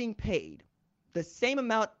finally getting paid the same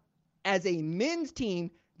amount as a men's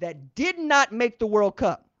team that did not make the World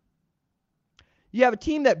Cup. You have a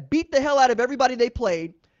team that beat the hell out of everybody they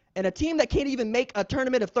played and a team that can't even make a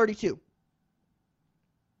tournament of 32.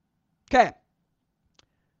 Okay.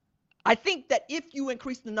 I think that if you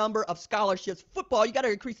increase the number of scholarships, football, you got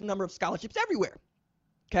to increase the number of scholarships everywhere.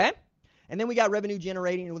 Okay? And then we got revenue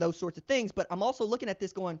generating and those sorts of things. But I'm also looking at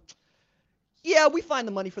this going, yeah, we find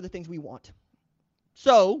the money for the things we want.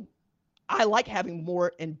 So I like having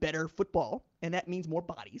more and better football, and that means more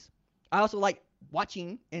bodies. I also like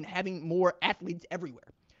watching and having more athletes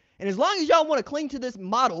everywhere. And as long as y'all want to cling to this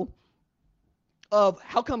model of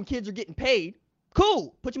how come kids are getting paid,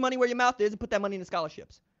 cool. Put your money where your mouth is and put that money into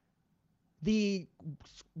scholarships. The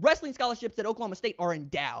wrestling scholarships at Oklahoma State are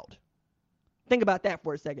endowed. Think about that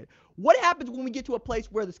for a second. What happens when we get to a place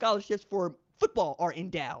where the scholarships for football are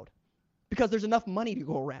endowed? Because there's enough money to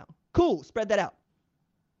go around. Cool, spread that out.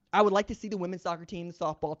 I would like to see the women's soccer team, the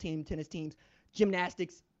softball team, tennis teams,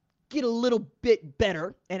 gymnastics get a little bit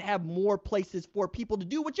better and have more places for people to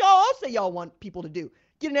do what y'all all say y'all want people to do.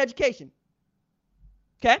 Get an education.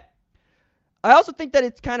 Okay? I also think that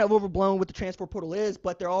it's kind of overblown what the transfer portal is,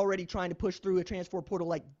 but they're already trying to push through a transfer portal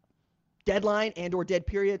like deadline and or dead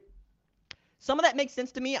period. Some of that makes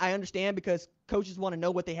sense to me. I understand because coaches want to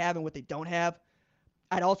know what they have and what they don't have.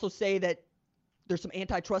 I'd also say that there's some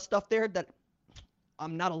antitrust stuff there that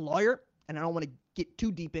I'm not a lawyer and I don't want to get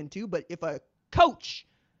too deep into, but if a coach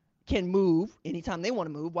can move anytime they want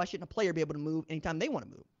to move, why shouldn't a player be able to move anytime they want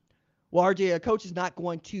to move? Well, RJ, a coach is not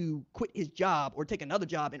going to quit his job or take another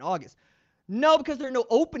job in August. No, because there are no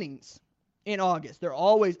openings in August. There are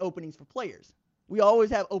always openings for players. We always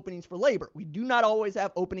have openings for labor. We do not always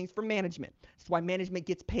have openings for management. That's why management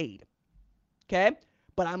gets paid. Okay?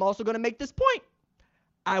 But I'm also going to make this point.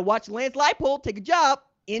 I watched Lance Leipold take a job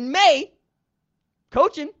in May,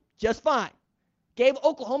 coaching just fine. Gave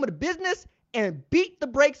Oklahoma the business and beat the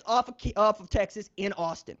brakes off of Texas in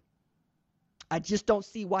Austin. I just don't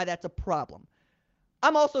see why that's a problem.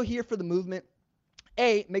 I'm also here for the movement.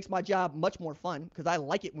 It makes my job much more fun because I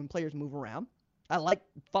like it when players move around. I like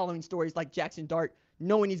following stories like Jackson Dart,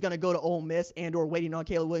 knowing he's going to go to Ole Miss and or waiting on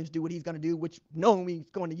Caleb Williams to do what he's going to do, which knowing he's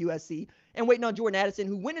going to USC, and waiting on Jordan Addison,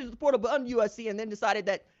 who went into the portal but on USC and then decided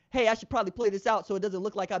that, hey, I should probably play this out so it doesn't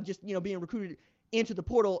look like I'm just, being recruited into the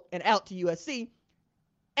portal and out to USC.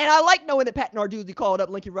 And I like knowing that Pat Narduzzi called up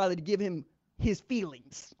Lincoln Riley to give him his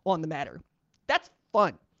feelings on the matter. That's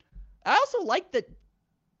fun. I also like that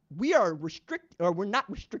we're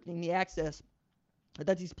not restricting the access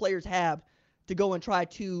that these players have to go and try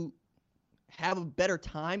to have a better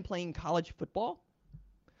time playing college football.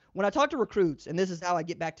 When I talk to recruits, and this is how I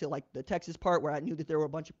get back to like the Texas part where I knew that there were a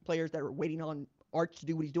bunch of players that were waiting on Arch to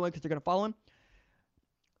do what he's doing because they're going to follow him.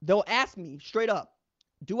 They'll ask me straight up,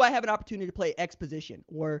 do I have an opportunity to play X position?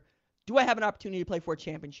 Or do I have an opportunity to play for a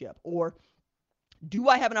championship? Or do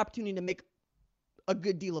I have an opportunity to make a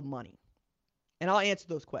good deal of money? And I'll answer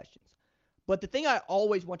those questions. But the thing I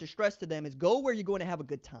always want to stress to them is go where you're going to have a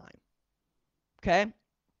good time. Okay?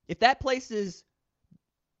 If that place is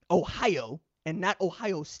Ohio and not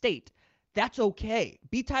Ohio State, that's okay.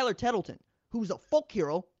 Be Tyler Tettleton, who's a folk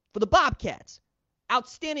hero for the Bobcats.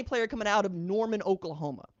 Outstanding player coming out of Norman,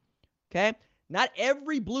 Oklahoma. Okay? Not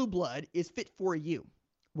every blue blood is fit for you.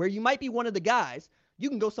 Where you might be one of the guys, you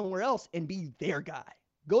can go somewhere else and be their guy.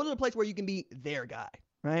 Go to the place where you can be their guy,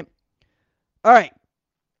 right? All right.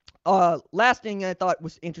 Last thing I thought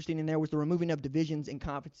was interesting in there was the removing of divisions and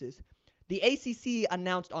conferences. The ACC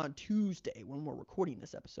announced on Tuesday, when we're recording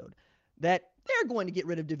this episode, that they're going to get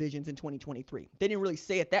rid of divisions in 2023. They didn't really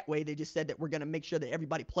say it that way. They just said that we're going to make sure that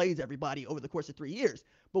everybody plays everybody over the course of 3 years.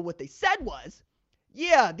 But what they said was,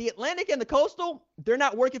 yeah, the Atlantic and the Coastal, they're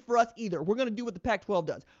not working for us either. We're going to do what the Pac-12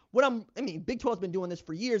 does. Big 12's been doing this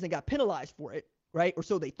for years and got penalized for it, right? Or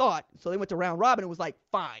so they thought. So they went to round robin and was like,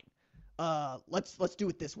 fine, let's do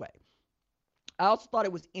it this way. I also thought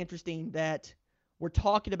it was interesting that we're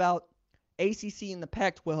talking about ACC and the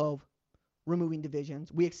Pac-12 removing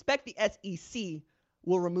divisions. We expect the SEC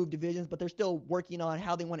will remove divisions, but they're still working on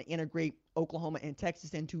how they want to integrate Oklahoma and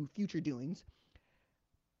Texas into future doings.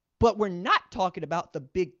 But we're not talking about the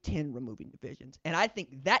Big Ten removing divisions. And I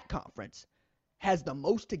think that conference has the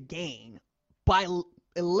most to gain by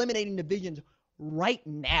eliminating divisions right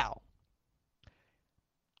now.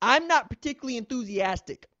 I'm not particularly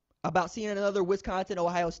enthusiastic about seeing another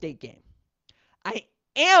Wisconsin-Ohio State game. I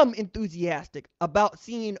am enthusiastic about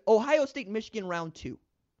seeing Ohio State-Michigan round 2.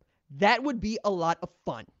 That would be a lot of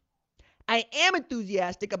fun. I am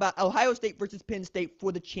enthusiastic about Ohio State versus Penn State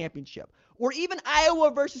for the championship. Or even Iowa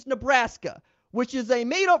versus Nebraska, which is a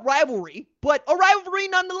made-up rivalry, but a rivalry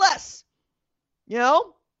nonetheless.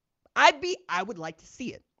 I would like to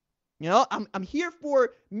see it. I'm here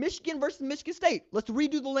for Michigan versus Michigan State. Let's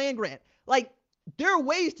redo the land grant. Like, there are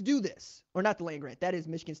ways to do this. Or not the land grant. That is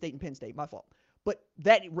Michigan State and Penn State. My fault. But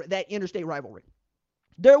that interstate rivalry.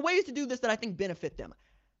 There are ways to do this that I think benefit them.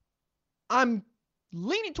 I'm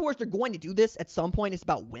leaning towards they're going to do this at some point. It's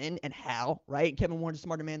about when and how, right? Kevin Warren's a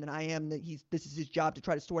smarter man than I am. This is his job to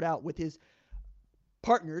try to sort out with his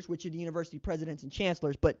partners, which are the university presidents and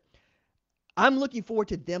chancellors. But I'm looking forward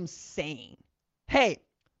to them saying, hey,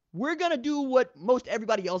 we're going to do what most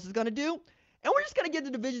everybody else is going to do, and we're just going to get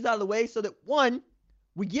the divisions out of the way so that, one,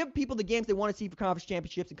 we give people the games they want to see for conference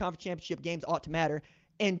championships, and conference championship games ought to matter,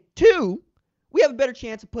 and two, we have a better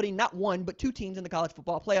chance of putting not one, but two teams in the college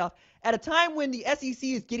football playoff at a time when the SEC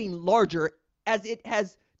is getting larger as it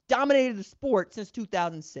has dominated the sport since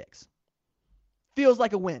 2006. Feels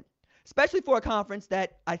like a win, especially for a conference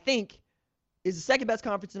that I think is the second best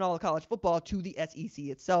conference in all of college football to the SEC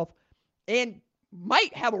itself, and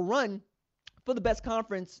might have a run for the best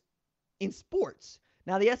conference in sports.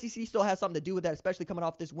 Now, the SEC still has something to do with that, especially coming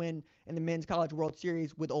off this win in the Men's College World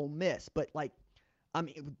Series with Ole Miss, but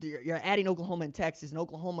you're adding Oklahoma and Texas, and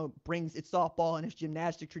Oklahoma brings its softball and its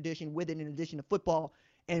gymnastic tradition with it in addition to football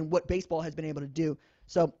and what baseball has been able to do.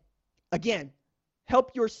 So, again,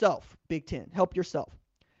 help yourself, Big Ten. Help yourself.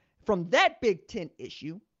 From that Big Ten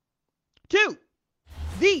issue to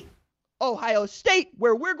the Ohio State,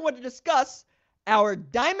 where we're going to discuss our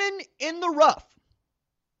diamond in the rough.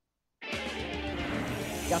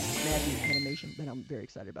 Got some snazzy animation that I'm very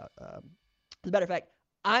excited about. As a matter of fact,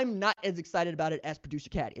 I'm not as excited about it as Producer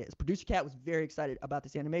Cat is. Producer Cat was very excited about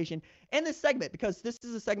this animation and this segment because this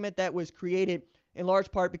is a segment that was created in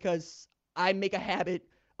large part because I make a habit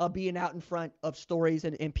of being out in front of stories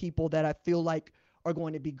and people that I feel like are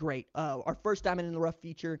going to be great. Our first Diamond in the Rough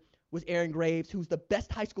feature was Aaron Graves, who's the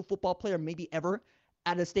best high school football player maybe ever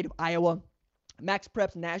out of the state of Iowa. Max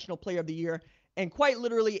Preps National Player of the Year, and quite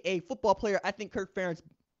literally a football player I think Kirk Ferentz,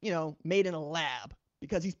 made in a lab,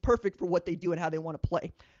 because he's perfect for what they do and how they want to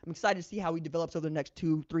play. I'm excited to see how he develops over the next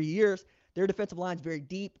 2-3 years. Their defensive line's very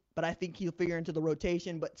deep, but I think he'll figure into the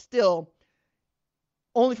rotation, but still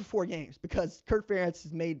only for 4 games because Kirk Ferentz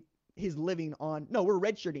has made his living on, no, we're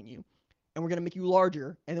redshirting you, and we're going to make you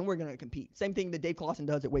larger, and then we're going to compete. Same thing that Dave Clawson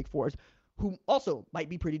does at Wake Forest, who also might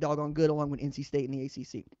be pretty doggone good along with NC State in the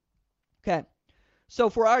ACC. Okay, so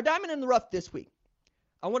for our Diamond in the Rough this week,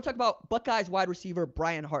 I want to talk about Buckeyes wide receiver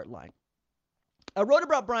Brian Hartline. I wrote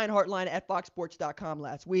about Brian Hartline at foxsports.com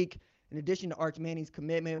last week, in addition to Arch Manning's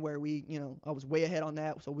commitment, where I was way ahead on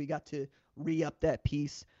that, so we got to re-up that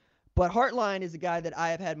piece. But Hartline is a guy that I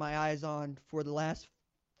have had my eyes on for the last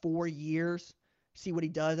 4 years, see what he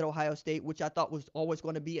does at Ohio State, which I thought was always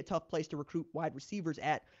going to be a tough place to recruit wide receivers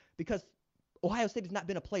at, because Ohio State has not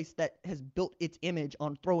been a place that has built its image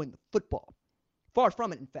on throwing the football. Far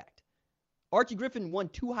from it, in fact. Archie Griffin won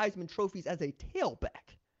 2 Heisman trophies as a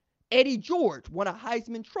tailback. Eddie George won a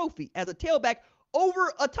Heisman trophy as a tailback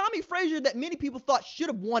over a Tommy Frazier that many people thought should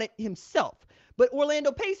have won it himself. But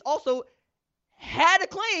Orlando Pace also had a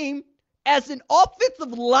claim as an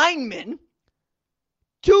offensive lineman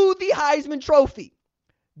to the Heisman Trophy.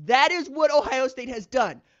 That is what Ohio State has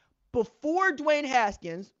done. Before Dwayne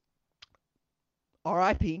Haskins,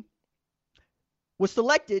 RIP, was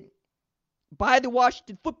selected by the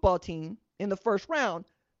Washington football team in the first round,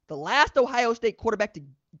 the last Ohio State quarterback to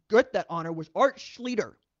get that honor was Art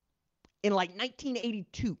Schlichter in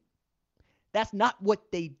 1982. That's not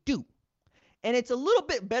what they do. And it's a little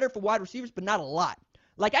bit better for wide receivers, but not a lot.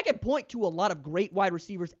 I can point to a lot of great wide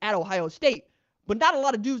receivers at Ohio State, but not a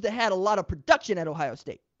lot of dudes that had a lot of production at Ohio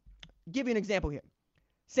State. I'll give you an example here.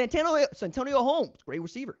 Santonio Holmes, great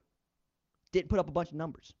receiver. Didn't put up a bunch of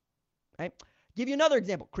numbers. Right? Give you another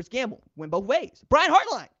example. Chris Gamble went both ways. Brian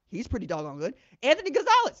Hartline, he's pretty doggone good. Anthony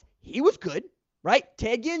Gonzalez, he was good. Right?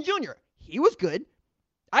 Ted Ginn Jr., he was good.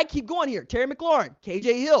 I keep going here. Terry McLaurin,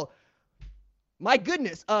 KJ Hill. My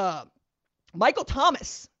goodness. Michael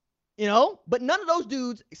Thomas, but none of those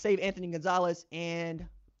dudes, save Anthony Gonzalez and I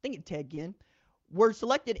think Ted Ginn, were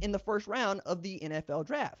selected in the first round of the NFL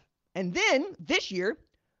draft. And then this year,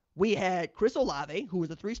 we had Chris Olave, who was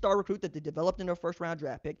a 3-star recruit that they developed in their first-round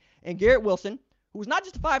draft pick, and Garrett Wilson, who was not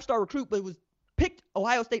just a 5-star recruit, but was picked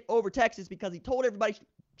Ohio State over Texas because he told everybody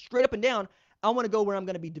straight up and down, I want to go where I'm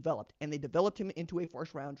going to be developed. And they developed him into a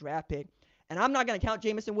first-round draft pick. And I'm not going to count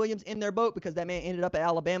Jameson Williams in their boat because that man ended up at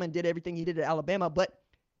Alabama and did everything he did at Alabama. But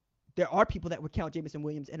there are people that would count Jameson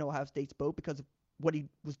Williams in Ohio State's boat because of what he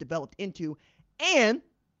was developed into. And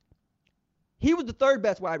he was the 3rd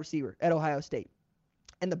best wide receiver at Ohio State.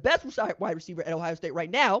 And the best wide receiver at Ohio State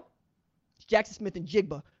right now is Jackson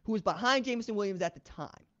Smith-Njigba, who was behind Jameson Williams at the time.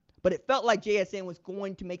 But it felt like JSN was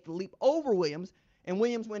going to make the leap over Williams, and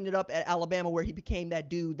Williams ended up at Alabama where he became that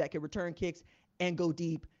dude that could return kicks and go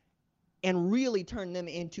deep and really turn them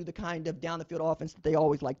into the kind of down-the-field offense that they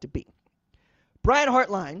always like to be. Brian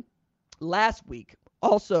Hartline last week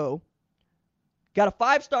also got a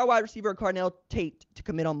 5-star wide receiver, Carnell Tate, to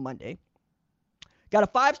commit on Monday. Got a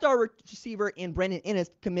 5-star receiver in Brandon Ennis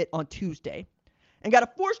to commit on Tuesday. And got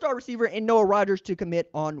a 4-star receiver in Noah Rogers to commit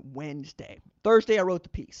on Wednesday. Thursday, I wrote the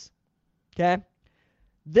piece. Okay?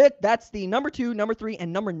 That's the number 2, number 3,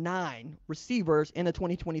 and number 9 receivers in the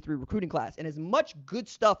 2023 recruiting class. And as much good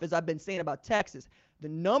stuff as I've been saying about Texas, the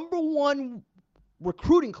number 1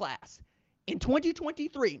 recruiting class in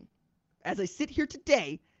 2023, as I sit here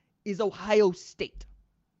today, is Ohio State.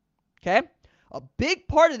 Okay? A big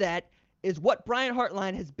part of that is what Brian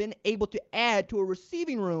Hartline has been able to add to a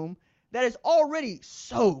receiving room that is already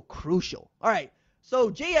so crucial. All right,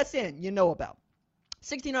 so JSN, you know about.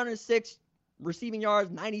 1,606 receiving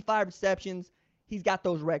yards, 95 receptions. He's got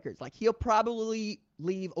those records. Like, he'll probably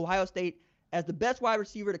leave Ohio State as the best wide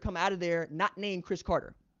receiver to come out of there, not named Chris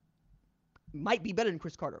Carter. Might be better than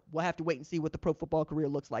Chris Carter. We'll have to wait and see what the pro football career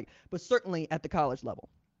looks like, but certainly at the college level.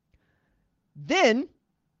 Then,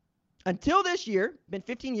 until this year, been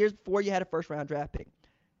 15 years before you had a first-round draft pick.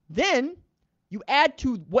 Then, you add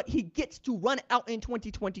to what he gets to run out in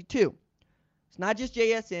 2022. It's not just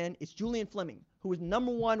JSN, it's Julian Fleming, who was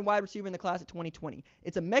number 1 wide receiver in the class of 2020.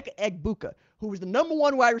 It's Emeka Egbuka, who was the number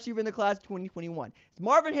 1 wide receiver in the class of 2021. It's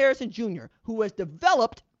Marvin Harrison Jr., who has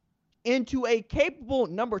developed into a capable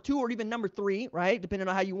number 2 or even number 3, right, depending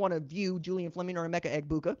on how you want to view Julian Fleming or Emeka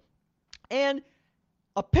Egbuka. And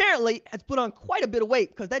apparently has put on quite a bit of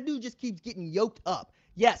weight because that dude just keeps getting yoked up.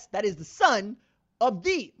 Yes, that is the son of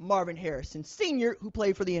the Marvin Harrison Sr., who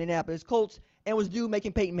played for the Indianapolis Colts and was due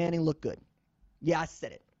making Peyton Manning look good. Yeah, I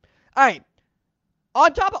said it. All right.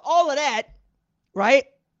 On top of all of that, right,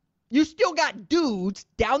 you still got dudes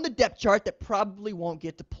down the depth chart that probably won't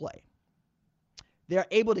get to play. They're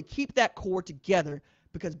able to keep that core together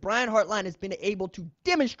because Brian Hartline has been able to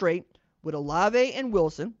demonstrate with Olave and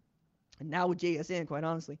Wilson, and now with JSN, quite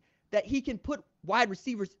honestly, that he can put wide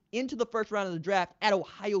receivers into the first round of the draft at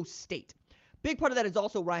Ohio State. Big part of that is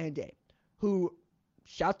also Ryan Day, who,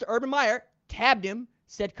 shouts to Urban Meyer, tabbed him,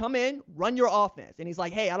 said, come in, run your offense. And he's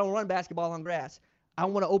like, hey, I don't run basketball on grass. I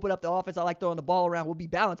want to open up the offense. I like throwing the ball around. We'll be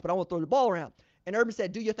balanced, but I want to throw the ball around. And Urban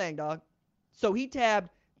said, do your thing, dog. So he tabbed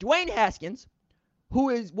Dwayne Haskins,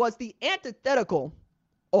 who was the antithetical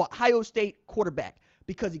Ohio State quarterback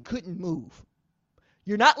because he couldn't move.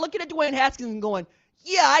 You're not looking at Dwayne Haskins and going,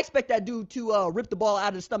 yeah, I expect that dude to rip the ball out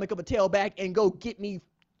of the stomach of a tailback and go get me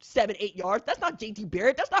 7-8 yards. That's not J.T.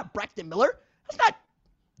 Barrett. That's not Braxton Miller. That's not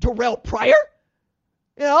Terrell Pryor.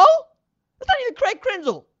 You know? That's not even Craig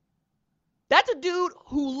Krenzel. That's a dude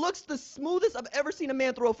who looks the smoothest I've ever seen a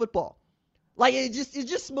man throw a football. Like, it's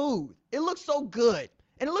just smooth. It looks so good.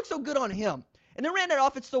 And it looks so good on him. And they ran that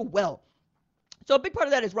offense so well. So a big part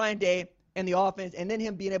of that is Ryan Day and the offense, and then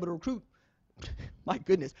him being able to recruit. My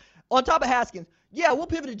goodness. On top of Haskins, yeah, we'll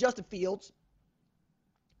pivot to Justin Fields.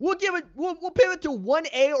 We'll pivot to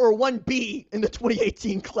 1A or 1B in the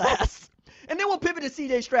 2018 class. And then we'll pivot to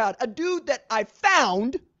CJ Stroud, a dude that I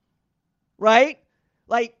found, right?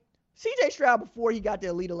 Like, CJ Stroud, before he got to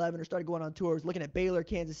Elite 11 or started going on tours, looking at Baylor,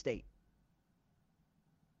 Kansas State.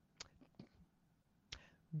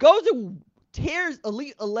 Goes and tears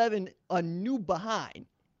Elite 11 a new behind.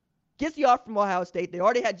 Gets the offer from Ohio State. They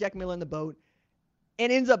already had Jack Miller in the boat.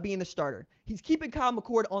 And ends up being the starter. He's keeping Kyle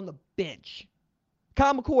McCord on the bench.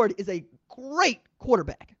 Kyle McCord is a great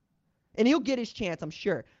quarterback. And he'll get his chance, I'm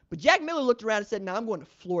sure. But Jack Miller looked around and said, no, I'm going to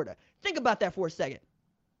Florida. Think about that for a second.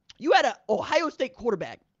 You had an Ohio State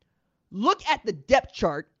quarterback. Look at the depth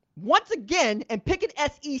chart once again and pick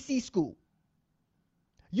an SEC school.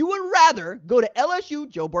 You would rather go to LSU,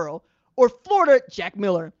 Joe Burrow, or Florida, Jack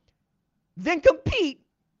Miller, than compete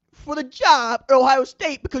for the job at Ohio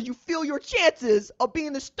State because you feel your chances of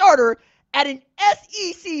being the starter at an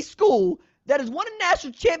SEC school that has won a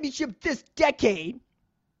national championship this decade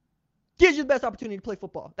gives you the best opportunity to play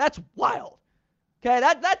football. That's wild. Okay,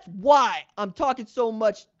 that's why I'm talking so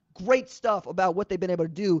much great stuff about what they've been able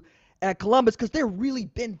to do at Columbus, because they've really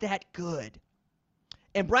been that good.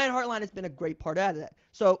 And Brian Hartline has been a great part out of that.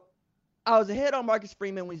 So I was ahead on Marcus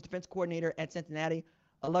Freeman when he's defense coordinator at Cincinnati.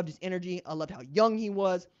 I loved his energy. I loved how young he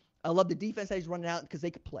was. I love the defense that he's running out because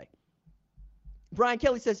they could play. Brian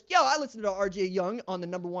Kelly says, yo, I listened to RJ Young on the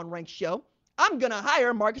number 1 ranked show. I'm going to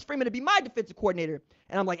hire Marcus Freeman to be my defensive coordinator.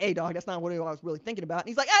 And I'm like, hey, dog, that's not what I was really thinking about. And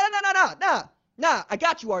he's like, nah, I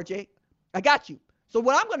got you, RJ. I got you. So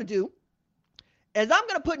what I'm going to do is I'm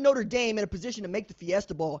going to put Notre Dame in a position to make the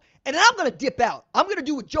Fiesta Bowl, and then I'm going to dip out. I'm going to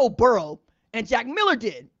do what Joe Burrow and Jack Miller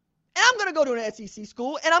did. And I'm going to go to an SEC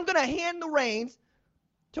school, and I'm going to hand the reins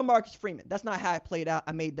to Marcus Freeman. That's not how it played out.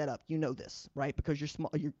 I made that up. You know this, right? Because you're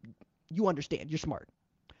small. You understand. You're smart.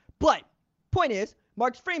 But point is,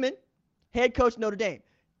 Marcus Freeman, head coach Notre Dame.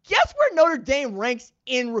 Guess where Notre Dame ranks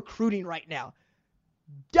in recruiting right now?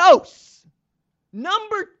 Dose.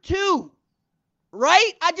 Number 2.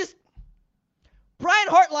 Right? Brian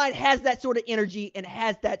Hartline has that sort of energy and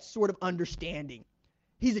has that sort of understanding.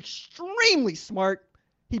 He's extremely smart.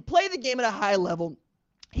 He played the game at a high level.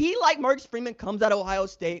 He, like Marcus Freeman, comes out of Ohio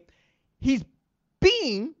State. He's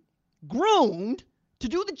being groomed to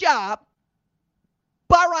do the job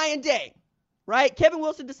by Ryan Day, right? Kevin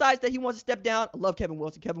Wilson decides that he wants to step down. I love Kevin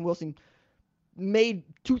Wilson. Kevin Wilson made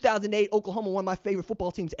 2008 Oklahoma one of my favorite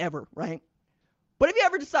football teams ever, right? But if he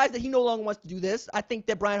ever decides that he no longer wants to do this, I think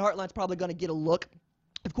that Brian Hartline's probably going to get a look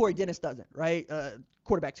if Corey Dennis doesn't, right?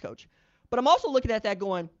 Quarterback's coach. But I'm also looking at that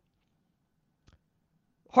going,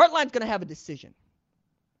 Hartline's going to have a decision.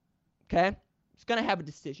 Okay? He's going to have a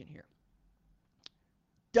decision here.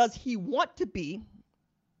 Does he want to be,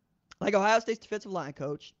 like Ohio State's defensive line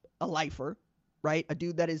coach, a lifer, right? A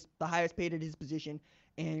dude that is the highest paid at his position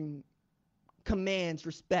and commands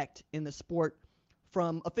respect in the sport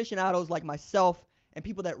from aficionados like myself and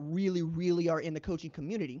people that really, really are in the coaching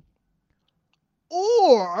community?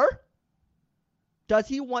 Or does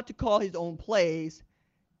he want to call his own plays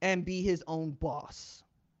and be his own boss?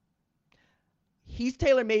 He's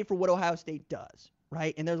tailor-made for what Ohio State does,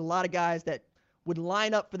 right? And there's a lot of guys that would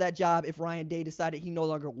line up for that job if Ryan Day decided he no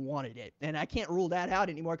longer wanted it. And I can't rule that out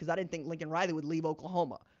anymore because I didn't think Lincoln Riley would leave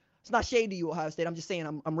Oklahoma. It's not shade to you, Ohio State. I'm just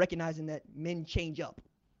saying I'm recognizing that men change up.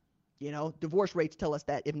 You know, divorce rates tell us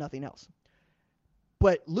that, if nothing else.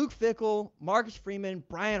 But Luke Fickell, Marcus Freeman,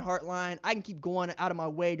 Brian Hartline, I can keep going out of my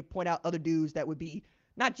way to point out other dudes that would be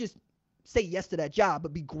not just say yes to that job,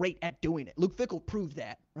 but be great at doing it. Luke Fickell proved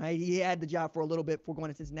that, right? He had the job for a little bit before going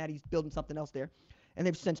to Cincinnati. He's building something else there, and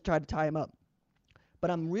they've since tried to tie him up. But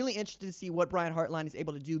I'm really interested to see what Brian Hartline is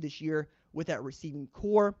able to do this year with that receiving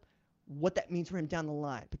core, what that means for him down the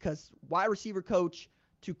line. Because wide receiver coach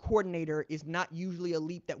to coordinator is not usually a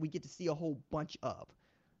leap that we get to see a whole bunch of.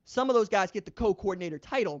 Some of those guys get the co-coordinator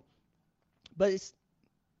title, but it's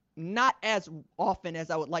not as often as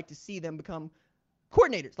I would like to see them become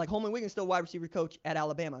coordinators. Like Holman Wiggins, still wide receiver coach at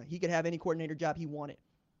Alabama. He could have any coordinator job he wanted.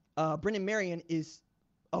 Brendan Marion is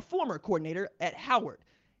a former coordinator at Howard.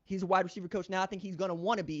 He's a wide receiver coach now. I think he's going to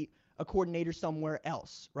want to be a coordinator somewhere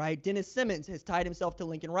else, right? Dennis Simmons has tied himself to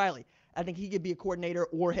Lincoln Riley. I think he could be a coordinator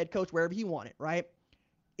or head coach wherever he wanted, right?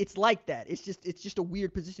 It's like that. It's just a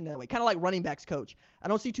weird position that way. Kind of like running backs coach. I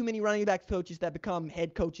don't see too many running backs coaches that become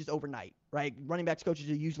head coaches overnight, right? Running backs coaches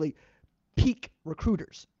are usually peak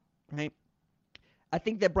recruiters, right? I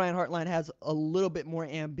think that Brian Hartline has a little bit more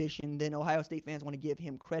ambition than Ohio State fans want to give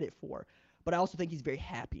him credit for. But I also think he's very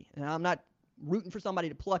happy. And I'm not rooting for somebody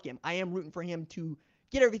to pluck him. I am rooting for him to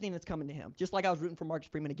get everything that's coming to him. Just like I was rooting for Marcus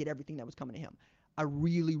Freeman to get everything that was coming to him. I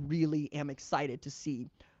really, really am excited to see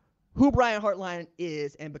who Brian Hartline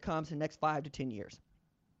is and becomes in the next 5 to 10 years.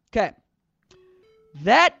 Okay.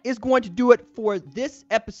 That is going to do it for this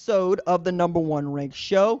episode of the Number One Ranked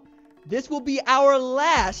Show. This will be our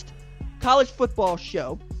last college football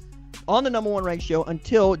show on the Number One Ranked Show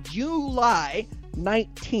until July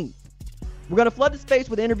 19th. We're going to flood the space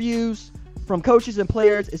with interviews from coaches and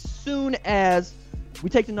players as soon as we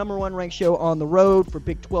take the Number One Ranked Show on the road for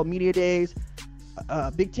Big 12 Media Days,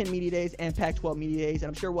 Big 10 Media Days, and Pac-12 Media Days. And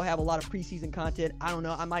I'm sure we'll have a lot of preseason content. I don't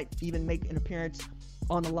know. I might even make an appearance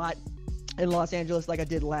on the lot in Los Angeles like I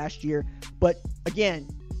did last year. But again,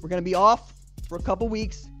 we're going to be off for a couple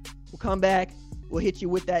weeks. We'll come back. We'll hit you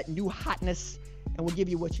with that new hotness, and we'll give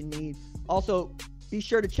you what you need. Also, be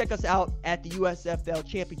sure to check us out at the USFL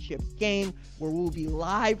Championship game, where we'll be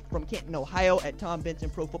live from Canton, Ohio at Tom Benson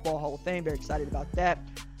Pro Football Hall of Fame. Very excited about that.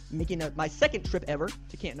 Making my second trip ever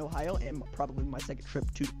to Canton, Ohio, and probably my second trip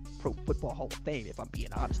to Pro Football Hall of Fame, if I'm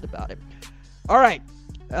being honest about it. All right.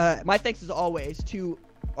 My thanks, as always, to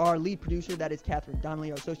our lead producer, that is Catherine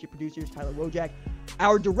Donnelly. Our associate producer is Tyler Wojak.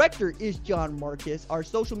 Our director is John Marcus. Our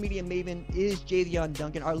social media maven is Javion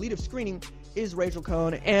Duncan. Our lead of screening is Rachel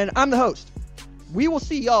Cohn. And I'm the host. We will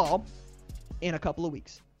see y'all in a couple of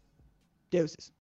weeks. Deuces.